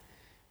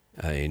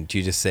 Do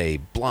you just say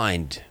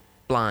blind?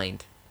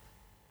 Blind.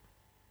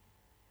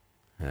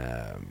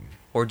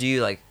 Or do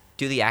you, like,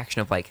 do the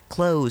action of, like,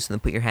 close and then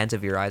put your hands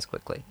over your eyes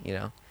quickly, you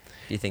know?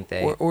 Do you think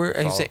they...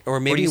 Or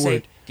maybe do you say...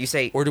 we're- Do you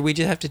say... Or do we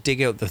just have to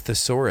dig out the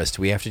thesaurus?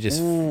 Do we have to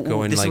just Ooh,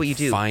 go and this is like what you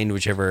do. find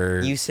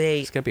whichever? You say,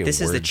 There's gotta be a this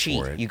is the word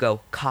cheat. for it. You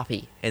go,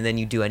 copy, and then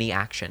you do any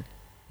action.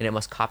 And it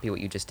must copy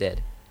what you just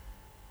did,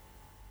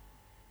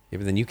 Yeah,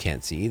 but then you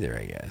can't see either,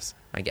 I guess.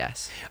 I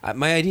guess.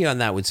 My idea on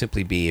that would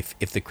simply be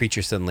if the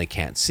creature suddenly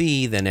can't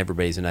see, then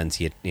everybody's an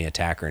unseen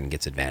attacker and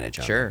gets advantage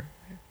on Sure.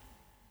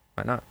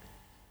 Why not?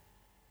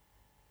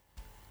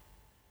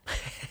 it.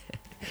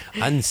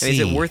 Unsee. Is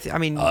it worth... I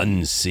mean...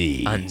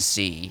 Unsee.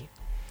 Unsee.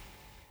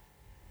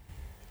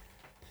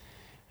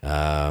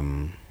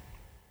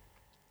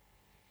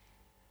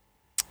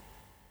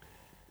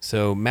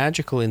 So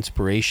magical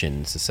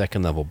inspiration is the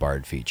 2nd level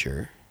bard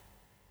feature.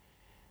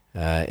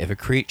 If a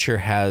creature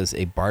has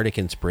a bardic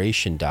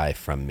inspiration die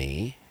from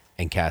me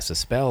and casts a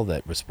spell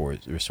that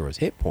restores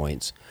hit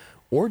points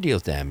or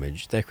deals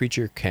damage, that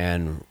creature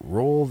can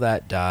roll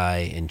that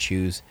die and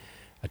choose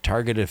a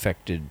target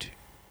affected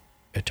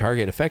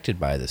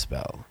by the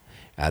spell.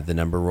 Add the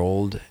number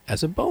rolled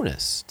as a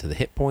bonus to the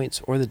hit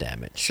points or the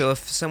damage. So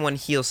if someone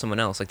heals someone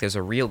else, like there's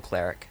a real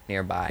cleric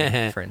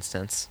nearby, for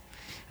instance,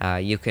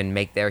 you can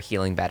make their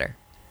healing better.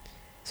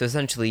 So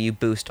essentially, you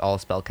boost all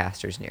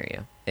spellcasters near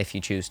you if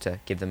you choose to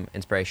give them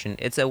inspiration.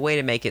 It's a way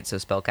to make it so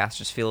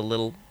spellcasters feel a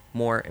little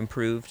more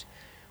improved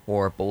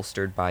or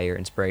bolstered by your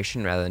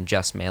inspiration rather than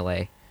just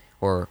melee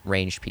or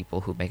ranged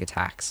people who make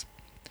attacks.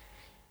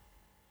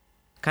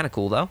 Kind of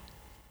cool, though.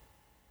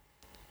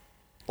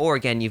 Or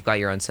again, you've got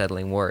your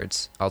unsettling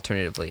words,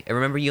 alternatively. And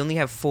remember, you only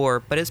have 4,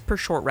 but it's per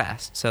short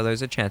rest, so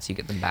there's a chance you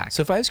get them back.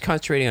 So if I was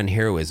concentrating on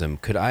heroism,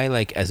 could I,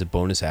 like, as a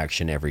bonus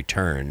action every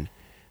turn,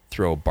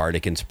 throw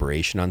bardic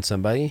inspiration on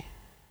somebody?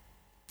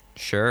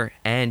 Sure,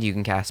 and you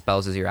can cast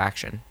spells as your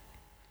action.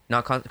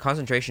 Not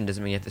concentration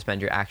doesn't mean you have to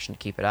spend your action to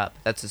keep it up.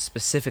 That's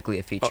specifically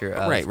a feature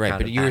of right. Crown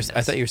But of I Madness.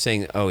 thought you were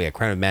saying, oh yeah,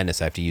 Crown of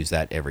Madness. I have to use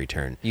that every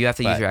turn. You have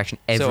to use your action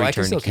every so I turn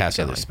can still to keep cast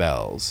it other going.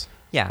 spells.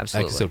 Yeah, I can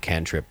absolutely. still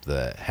cantrip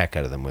the heck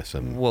out of them with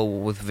some. Well,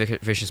 with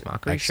vicious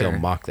mockery, I can sure. still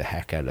mock the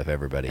heck out of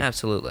everybody.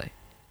 Absolutely.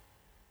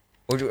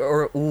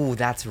 Or ooh,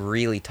 that's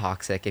really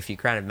toxic. If you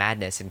Crown of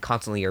Madness and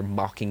constantly you're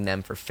mocking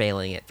them for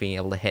failing at being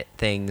able to hit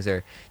things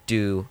or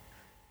do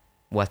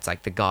what's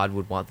like the god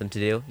would want them to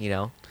do, you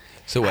know?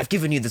 So I've what?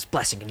 given you this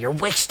blessing and you're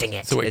wasting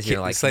it. So what? as you're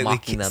like Slightly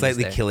mocking them. as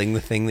they're- killing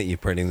the thing that you're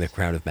putting the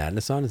Crown of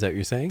Madness on. Is that what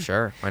you're saying?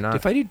 Sure, why not?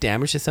 If I do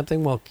damage to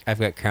something while I've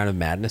got Crown of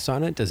Madness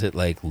on it, does it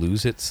like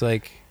lose its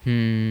like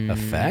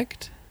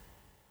effect?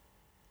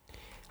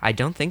 I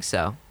don't think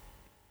so.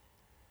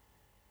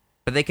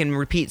 But they can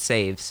repeat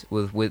saves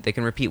with they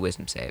can repeat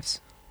wisdom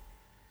saves.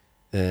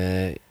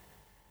 It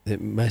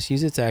must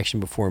use its action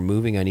before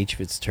moving on each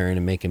of its turn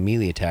and make a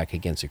melee attack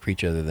against a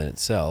creature other than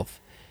itself.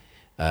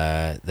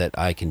 that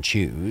I can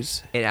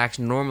choose. It acts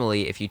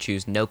normally if you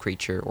choose no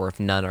creature or if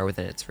none are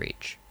within its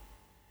reach.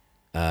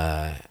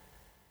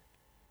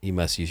 You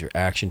must use your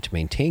action to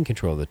maintain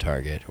control of the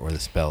target, or the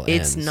spell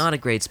ends. It's not a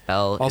great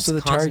spell. Also,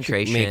 it's the target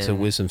concentration. makes a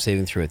wisdom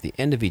saving throw at the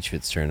end of each of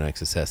its turn on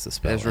success. The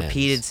spell There's ends.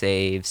 repeated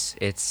saves.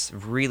 It's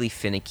really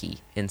finicky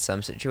in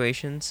some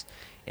situations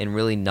and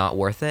really not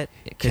worth it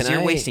because Can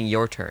you're I- wasting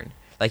your turn.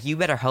 Like, you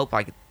better hope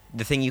like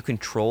the thing you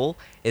control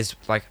is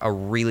like a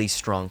really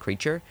strong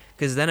creature,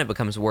 because then it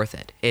becomes worth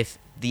it. If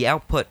the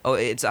output,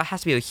 it has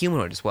to be a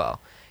humanoid as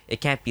well. It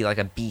can't be like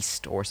a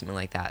beast or something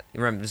like that.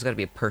 Remember, there's got to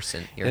be a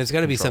person. And it's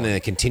got to be something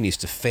that continues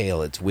to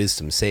fail its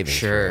wisdom saving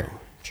Sure.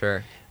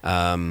 throw.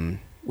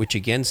 Which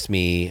against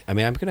me, I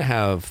mean, I'm going to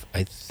have,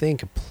 I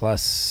think, a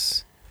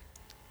plus.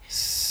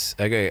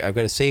 I've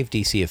got a save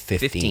DC of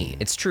 15.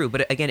 It's true,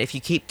 but again, if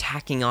you keep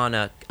tacking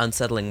on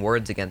unsettling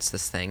words against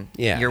this thing,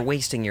 Yeah. you're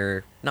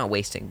wasting not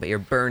wasting, but you're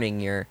burning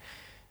your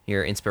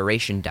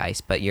inspiration dice,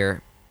 but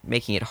you're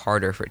making it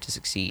harder for it to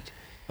succeed.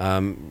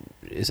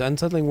 Is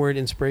unsettling word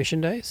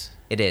inspiration dice?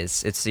 It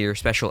is. It's your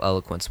special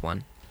eloquence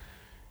one.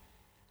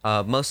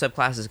 Most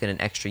subclasses get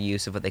an extra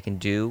use of what they can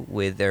do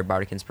with their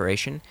bardic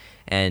inspiration,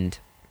 and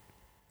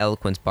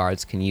eloquence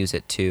bards can use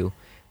it to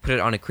put it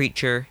on a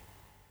creature,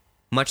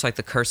 much like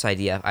the curse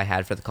idea I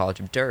had for the College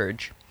of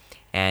Dirge,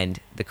 and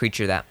the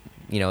creature that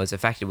is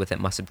affected with it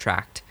must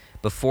subtract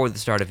before the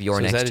start of your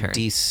So next is that turn. a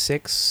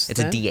D6? It's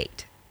a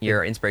D8.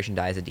 Your inspiration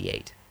die is a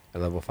D8.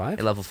 At level 5?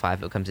 At level 5,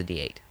 it becomes a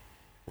D8.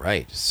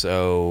 Right.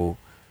 So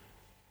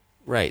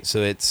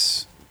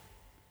it's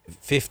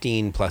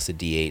 15 plus a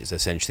D8 is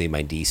essentially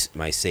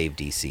my save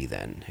DC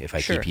then, if I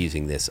Sure. keep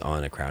using this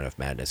on a Crown of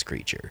Madness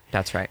creature.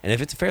 That's right. And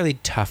if it's a fairly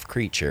tough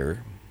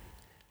creature,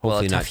 Well,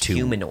 hopefully a not tough too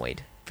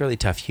humanoid. fairly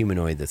tough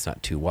humanoid that's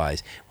not too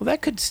wise. Well,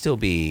 that could still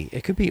be.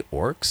 It could be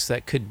orcs.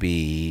 That could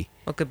be.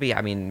 Well, it could be,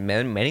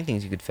 many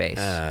things you could face.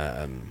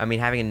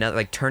 Having another,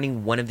 like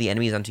turning one of the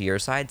enemies onto your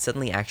side,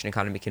 suddenly action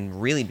economy can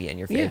really be in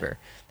your Yeah. favor.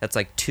 That's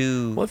like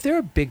two. Well, if they're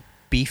a big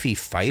beefy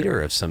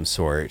fighter of some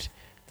sort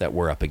that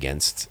we're up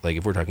against, like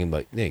if we're talking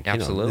about, this is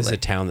Absolutely. a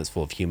town that's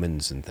full of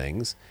humans and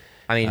things.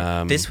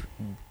 This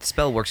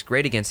spell works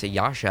great against a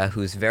Yasha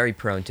who's very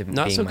prone to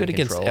Not being so good mind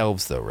against control.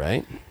 elves, though,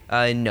 right?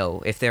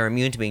 No, if they're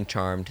immune to being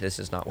charmed, this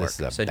does not work. This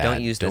is a So bad-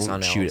 don't use this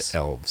on Don't shoot elves. at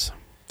elves.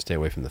 Stay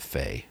away from the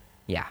Fae.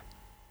 Yeah,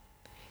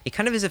 it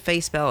kind of is a Fae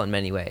spell in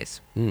many ways.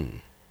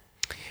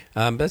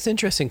 That's an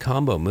interesting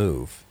combo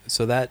move.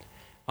 So that,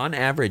 on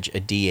average,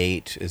 a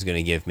D8 is going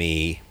to give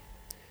me,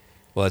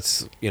 well,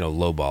 let's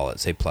lowball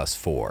it, say plus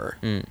 4.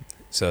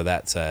 So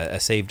that's a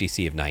save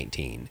DC of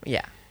 19.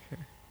 Yeah,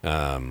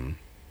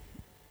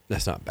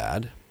 That's not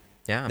bad.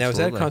 yeah. Now, is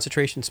that a absolutely.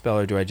 concentration spell,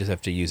 or do I just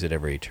have to use it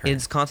every turn?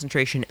 It's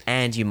concentration,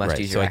 and you must right.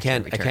 use So your I action can't.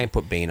 every I turn. can't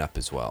put Bane up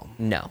as well.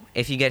 No,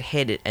 if you get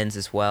hit, it ends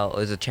as well.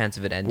 There's a chance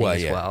of it ending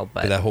as well,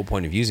 but the whole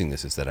point of using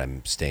this is that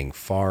I'm staying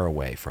far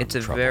away from. it's a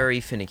trouble. very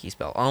finicky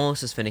spell,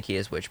 almost as finicky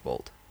as Witch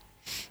Bolt.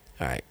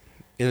 All right.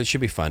 It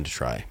should be fun to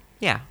try.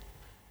 Yeah.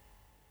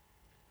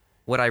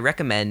 What I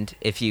recommend,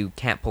 if you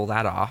can't pull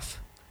that off,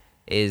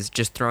 is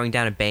just throwing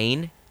down a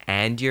Bane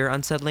and your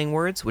Unsettling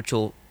Words, which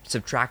will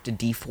subtract a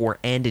D4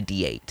 and a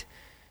D8.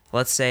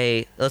 Let's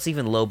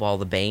even lowball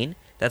the Bane.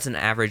 That's an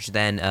average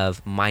then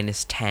of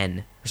minus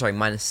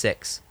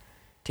 6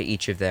 to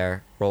each of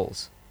their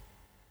rolls.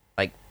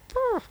 Like,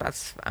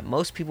 that's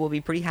most people will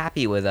be pretty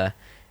happy with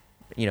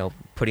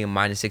putting a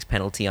minus 6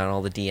 penalty on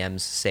all the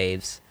DM's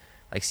saves.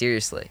 Like,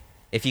 seriously.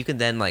 If you could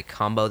then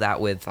combo that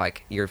with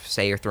you're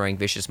throwing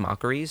Vicious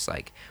Mockeries,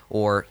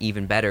 or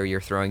even better, you're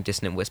throwing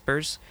Dissonant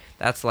Whispers,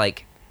 that's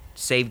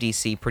save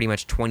DC pretty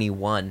much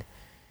 21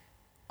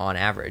 on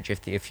average.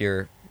 If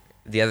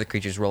the other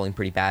creature's rolling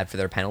pretty bad for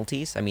their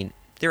penalties,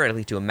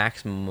 theoretically to a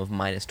maximum of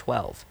minus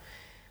 12,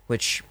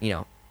 which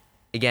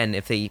again,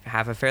 if they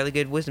have a fairly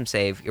good Wisdom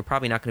save, you're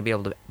probably not going to be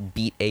able to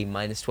beat a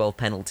minus 12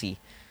 penalty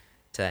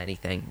to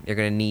anything. You're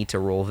going to need to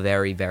roll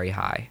very, very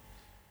high.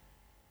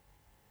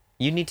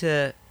 You need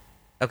to.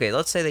 Okay,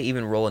 let's say they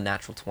even roll a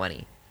natural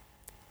 20.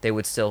 They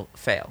would still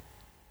fail.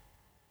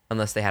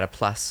 Unless they had a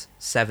plus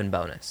 7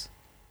 bonus.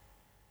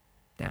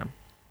 Damn.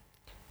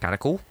 Kind of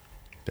cool.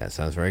 That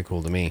sounds very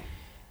cool to me.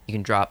 You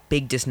can drop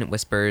big Dissonant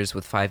Whispers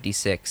with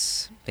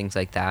 5d6, things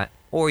like that.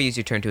 Or use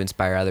your turn to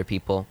inspire other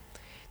people.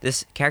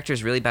 This character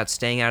is really about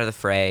staying out of the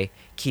fray,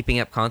 keeping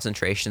up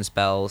concentration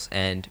spells,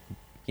 and,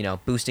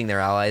 boosting their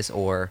allies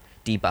or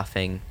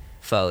debuffing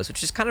foes,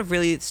 which is kind of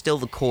really still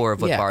the core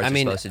of what bards are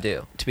supposed to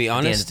do. To be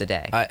honest, at the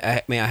end of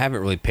the day. I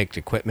haven't really picked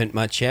equipment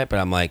much yet, but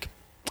I'm like,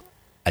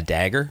 a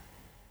dagger?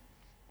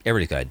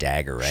 Everybody's got a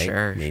dagger, right?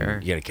 Sure. You got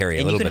to carry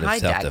a And little you bit can of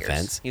hide self-defense.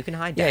 daggers. You can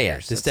hide daggers.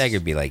 Yeah. This dagger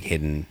would be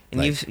hidden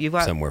And you've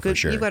got somewhere good, for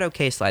sure. You've got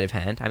okay sleight of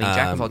hand.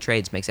 Jack of all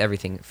trades makes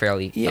everything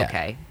fairly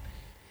okay.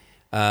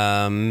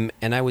 And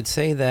I would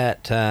say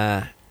that,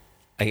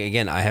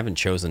 again, I haven't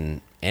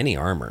chosen any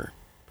armor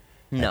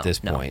at this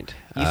point.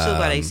 You've still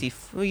got AC.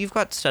 You've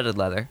got studded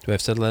leather. Do I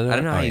have studded leather? I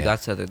don't know how Oh, you yeah. got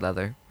studded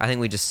leather. I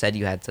think we just said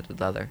you had studded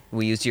leather.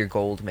 We used your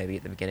gold maybe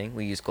at the beginning.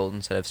 We used gold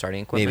instead of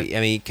starting equipment.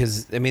 Maybe.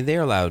 Because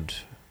they're allowed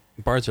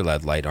bards are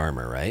allowed light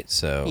armor, right?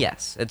 So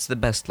Yes, it's the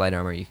best light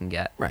armor you can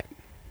get. right.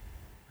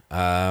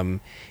 And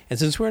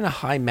since we're in a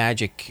high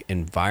magic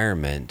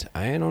environment,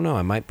 I don't know.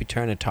 I might be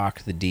trying to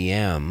talk the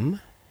DM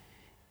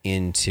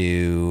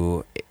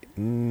into.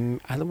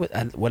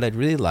 What I'd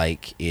really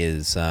like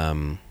is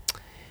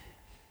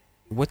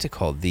what's it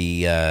called?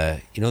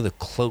 The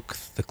cloak,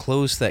 the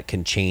clothes that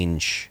can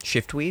change.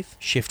 Shift weave?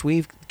 Shift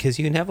weave, because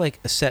you can have like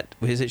a set.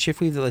 Is it shift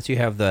weave that lets you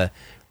have a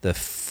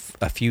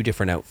few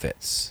different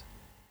outfits?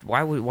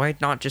 Why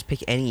not just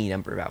pick any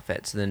number of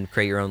outfits and then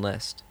create your own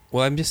list?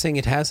 Well, I'm just saying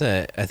it has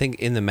I think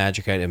in the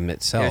magic item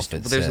itself,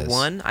 There's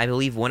one, I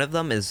believe one of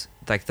them is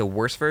like the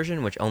worst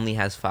version, which only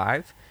has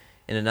 5,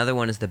 and another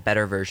one is the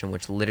better version,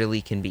 which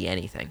literally can be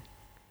anything.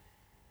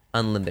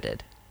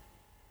 Unlimited.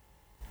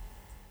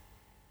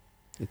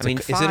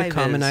 Is it a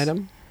common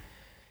item?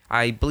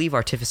 I believe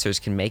artificers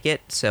can make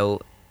it,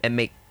 so it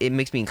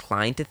makes me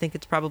inclined to think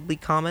it's probably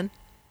common.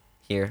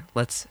 Here,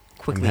 let's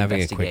quickly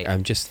investigate.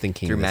 I'm just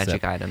thinking through this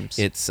magic up. items.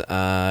 It's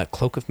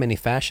Cloak of Many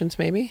Fashions,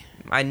 maybe?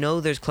 I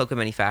know there's Cloak of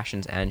Many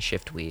Fashions and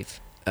Shift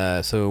Weave.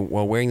 So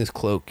while wearing this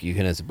cloak, you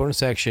can, as a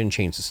bonus action,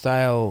 change the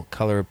style,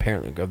 color,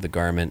 apparently, of the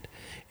garment.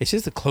 It's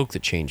just the cloak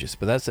that changes,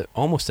 but that's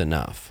almost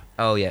enough.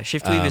 Oh yeah,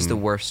 Shift Weave is the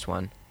worst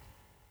one.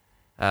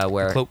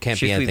 Where The cloak can't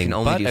Shift be Weave anything can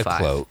only but do a 5.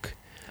 cloak.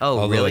 Oh,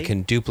 although really? it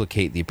can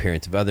duplicate the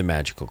appearance of other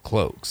magical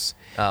cloaks.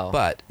 Oh.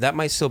 But that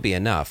might still be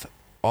enough.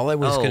 All I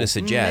was going to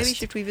suggest. Maybe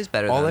Shift Weave is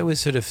better. All then. I was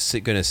sort of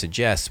going to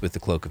suggest with the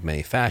Cloak of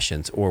Many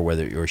Fashions, or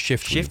whether your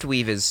Shift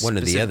Weave is one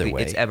or the other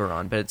way. It's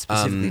Eberron, but it's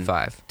specifically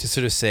 5. To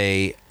sort of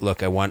say,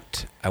 look, I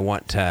want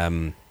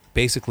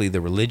basically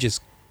the religious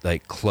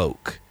like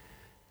cloak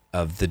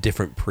of the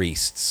different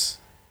priests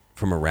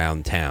from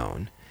around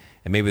town,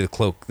 and maybe the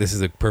cloak. This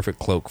is a perfect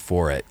cloak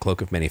for it.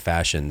 Cloak of Many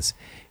Fashions.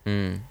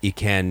 You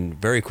can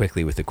very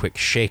quickly, with a quick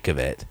shake of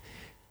it,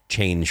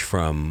 change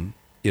from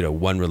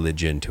one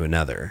religion to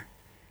another.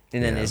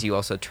 And then as you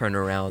also turn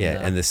around,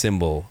 and the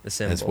symbol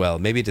as well.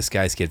 Maybe a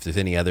disguise kit if there's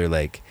any other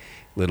like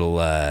little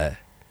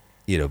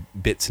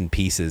bits and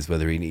pieces,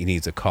 whether he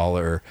needs a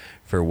collar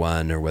for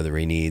one or whether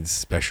he needs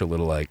special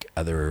little like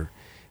other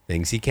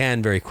things. He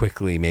can very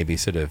quickly maybe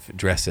sort of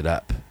dress it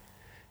up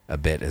a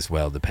bit as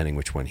well, depending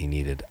which one he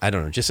needed. I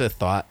don't know, just a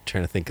thought,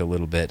 trying to think a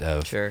little bit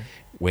of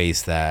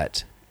ways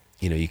that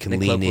you can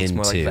lean into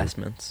more like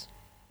vestments.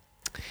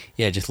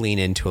 Yeah, just lean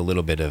into a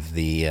little bit of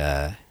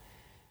the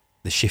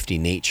shifty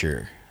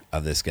nature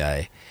of this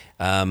guy,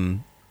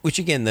 which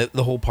again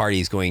the whole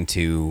party is going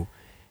to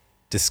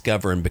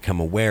discover and become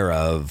aware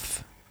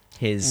of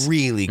his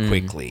really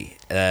quickly.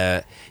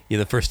 The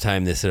first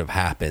time this sort of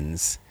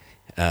happens,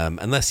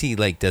 unless he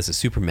like does a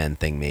Superman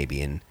thing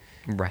maybe and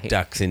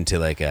ducks into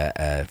like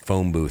a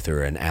phone booth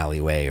or an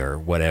alleyway or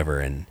whatever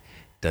and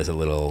does a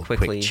little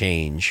quick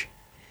change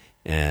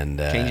and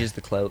changes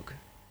the cloak.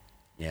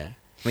 Yeah,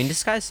 I mean,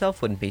 disguise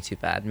self wouldn't be too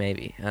bad.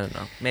 Maybe, I don't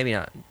know. Maybe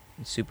not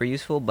super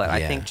useful, but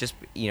I think just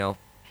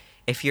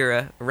if you're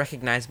a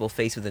recognizable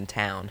face within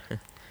town.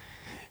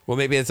 Well,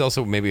 maybe it's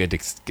also a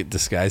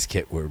disguise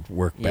kit would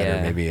work better.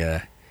 Yeah. Maybe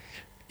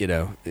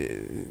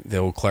the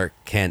old Clark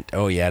Kent.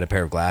 Oh, you add a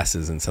pair of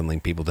glasses and suddenly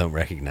people don't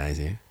recognize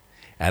you.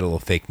 Add a little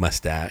fake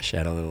mustache.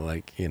 Add a little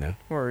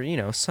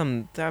Or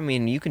some. I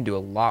mean, you can do a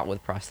lot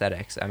with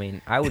prosthetics. I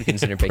mean, I would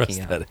consider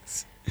picking up.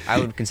 I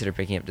would consider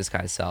picking up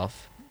disguise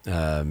self.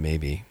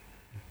 Maybe.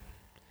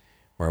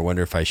 Or I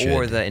wonder if I should.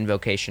 Or the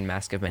invocation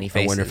mask of many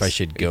faces. I wonder if I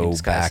should go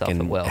back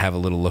and have a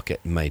little look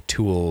at my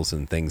tools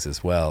and things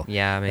as well.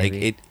 Yeah,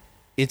 maybe.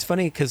 It's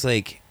funny because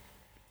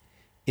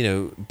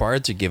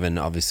bards are given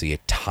obviously a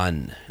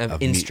ton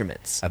of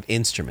instruments.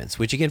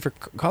 Which again, for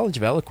College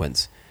of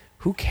Eloquence,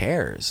 who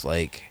cares?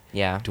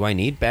 Do I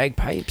need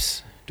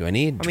bagpipes? Do I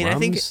need drums? I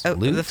think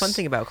lutes? the fun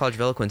thing about College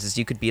of Eloquence is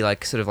you could be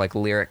like sort of like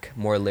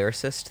more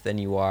lyricist than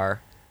you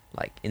are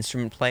like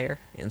instrument player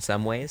in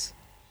some ways.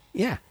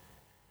 Yeah.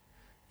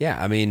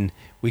 Yeah, I mean,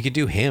 we could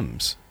do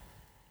hymns.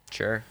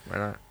 Sure,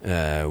 why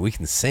not? We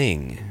can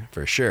sing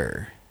for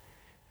sure.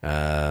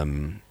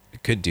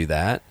 Could do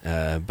that.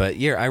 But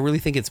yeah, I really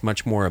think it's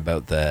much more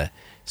about the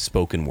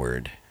spoken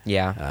word.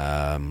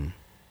 Yeah.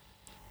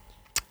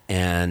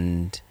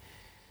 And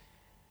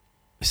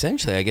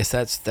essentially, I guess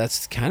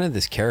that's kind of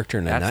this character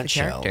in a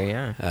nutshell. The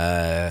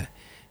character,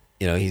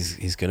 yeah.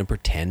 He's going to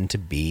pretend to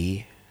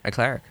be a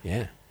cleric.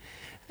 Yeah.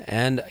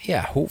 And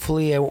yeah,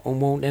 hopefully I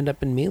won't end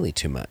up in melee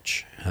too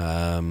much.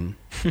 Bards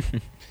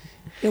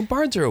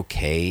are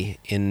okay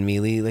in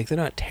melee. Like, they're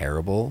not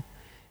terrible.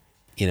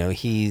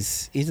 He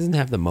doesn't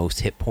have the most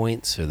hit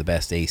points or the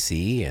best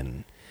AC,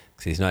 and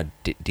cause he's not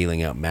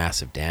dealing out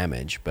massive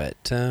damage.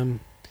 But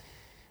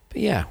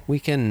yeah, we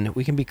can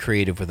be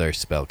creative with our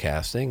spell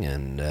casting,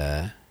 and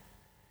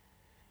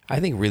I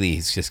think really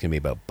he's just gonna be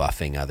about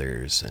buffing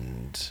others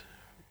and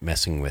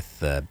messing with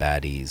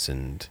baddies,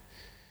 and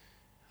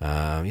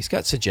he's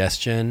got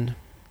suggestion,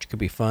 which could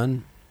be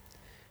fun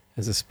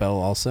as a spell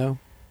also.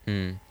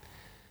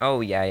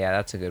 Oh yeah,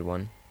 that's a good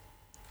one.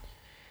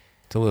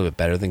 It's a little bit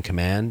better than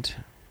command.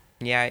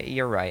 Yeah,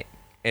 you're right.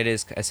 It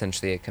is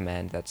essentially a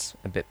command that's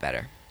a bit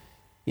better.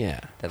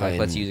 Yeah. That like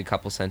let's use a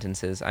couple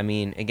sentences. I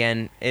mean,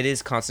 again, it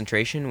is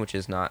concentration, which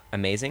is not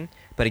amazing.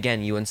 But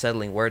again, you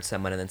unsettling word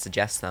someone and then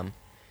suggest them.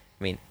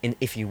 I mean,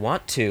 if you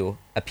want to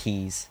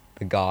appease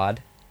the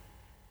god,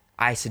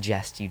 I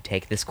suggest you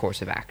take this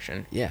course of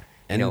action. Yeah.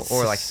 You know,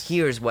 or like,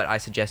 here's what I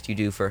suggest you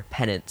do for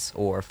penance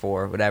or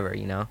for whatever,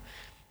 you know?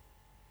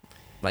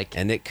 Like,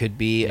 and it could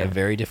be a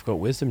very difficult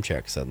wisdom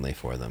check suddenly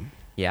for them.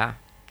 Yeah.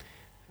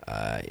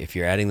 If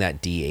you're adding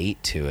that D8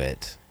 to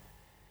it,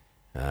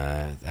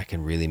 that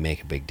can really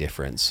make a big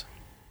difference.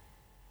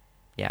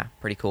 Yeah,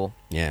 pretty cool.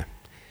 Yeah.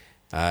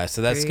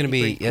 So that's going to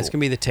be cool. that's going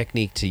to be the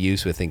technique to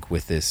use. I think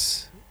with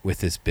this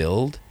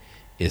build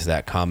is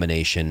that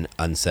combination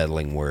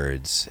unsettling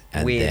words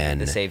and with then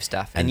the save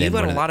stuff. And you've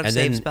got a lot of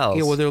save spells.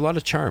 Yeah, well, there are a lot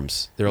of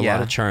charms. There are a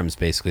lot of charms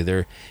basically.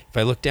 If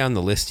I look down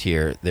the list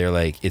here, they're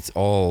like it's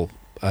all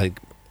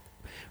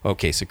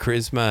okay. So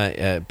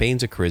charisma,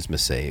 Bane's a charisma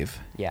save.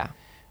 Yeah.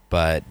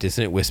 But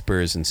Dissonant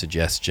Whispers and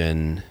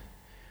Suggestion.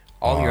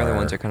 All your other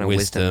ones are kind of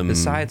wisdom.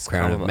 Besides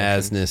Crown of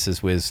Madness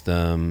is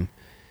wisdom.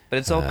 But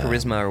it's all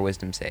charisma or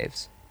wisdom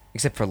saves,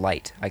 except for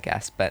light, I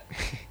guess. But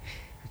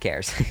who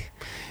cares?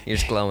 You're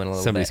just glowing a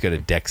little Somebody's bit. got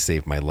a dex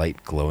save my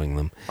light glowing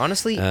them.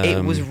 Honestly,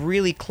 it was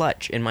really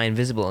clutch in my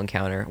invisible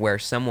encounter where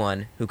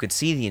someone who could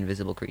see the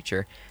invisible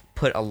creature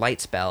put a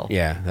light spell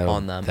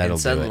on them, and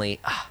suddenly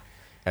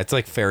that's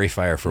like fairy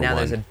fire for now one.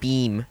 there's a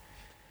beam,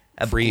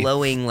 a Free.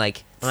 glowing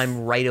like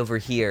I'm right over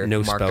here.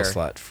 No marker. spell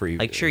slot free.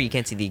 Like sure, you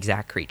can't see the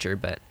exact creature,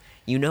 but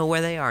you know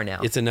where they are now.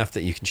 It's enough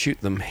that you can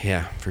shoot them.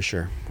 Yeah, for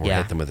sure. Or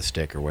hit them with a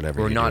stick or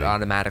whatever. Or you're not doing.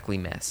 automatically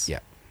miss. Yeah.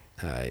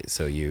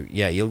 So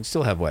you'll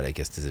still have what I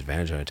guess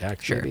disadvantage on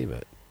attacks Sure. maybe,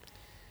 but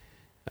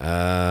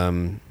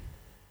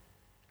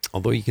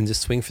although you can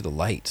just swing for the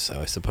light, so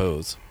I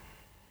suppose.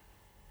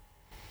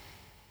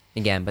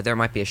 Again, but there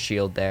might be a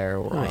shield there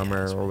or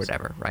armor or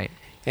whatever, right?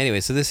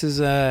 Anyway, so this is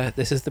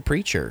the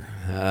Preacher.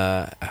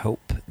 I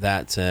hope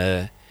that's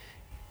a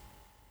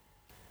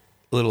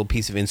little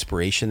piece of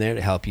inspiration there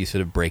to help you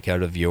sort of break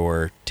out of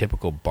your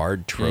typical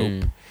bard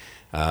trope.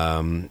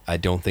 I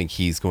don't think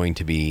he's going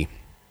to be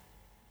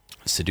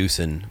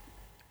seducing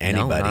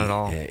anybody not at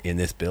all. in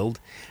this build.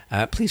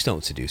 Please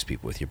don't seduce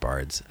people with your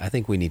bards. I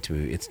think we need to.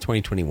 It's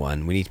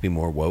 2021. We need to be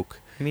more woke.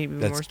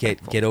 Let's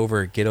get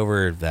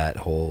over that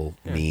whole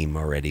meme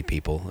already,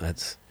 people.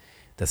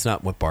 That's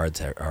not what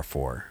bards are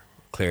for.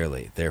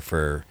 Clearly, they're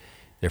for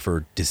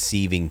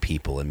deceiving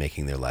people and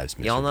making their lives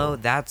miserable. Y'all know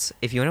that's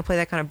if you want to play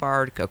that kind of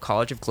bard, go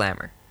College of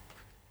Glamour.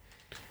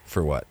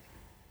 For what?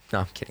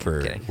 No, I'm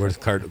kidding. What does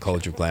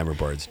College of Glamour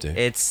bards do?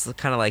 It's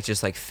kind of like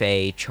just like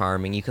fey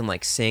charming. You can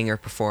like sing or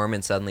perform,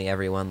 and suddenly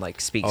everyone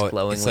like speaks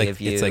glowingly of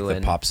you. It's like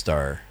the pop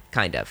star.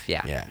 Kind of,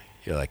 yeah. Yeah,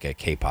 you're like a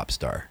K-pop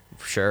star.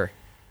 Sure.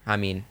 I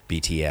mean,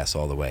 BTS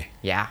all the way.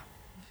 Yeah.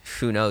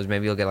 Who knows?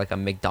 Maybe you'll get like a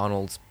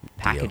McDonald's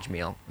package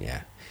meal.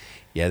 Yeah.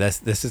 Yeah,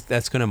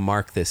 that's going to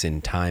mark this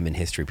in time and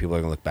history. People are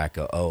going to look back,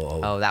 and go,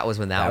 oh, that was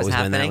when that was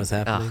happening. When that was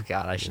happening. Oh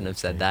God, I shouldn't have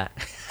said that.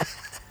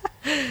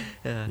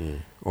 Yeah.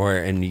 Or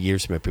in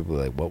years from now, people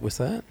are like, what was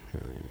that?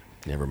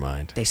 Never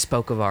mind. They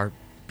spoke of our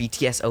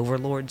BTS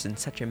overlords in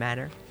such a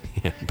manner.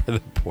 Yeah, by the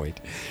point.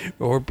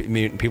 Or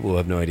people will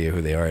have no idea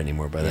who they are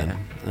anymore by then.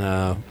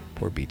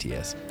 Poor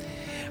BTS.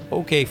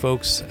 Okay,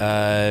 folks,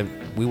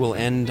 we will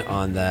end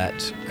on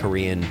that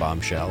Korean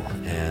bombshell,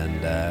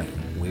 and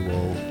we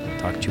will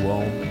talk to you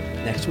all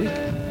next week.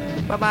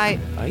 Bye-bye.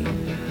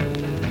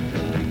 Bye.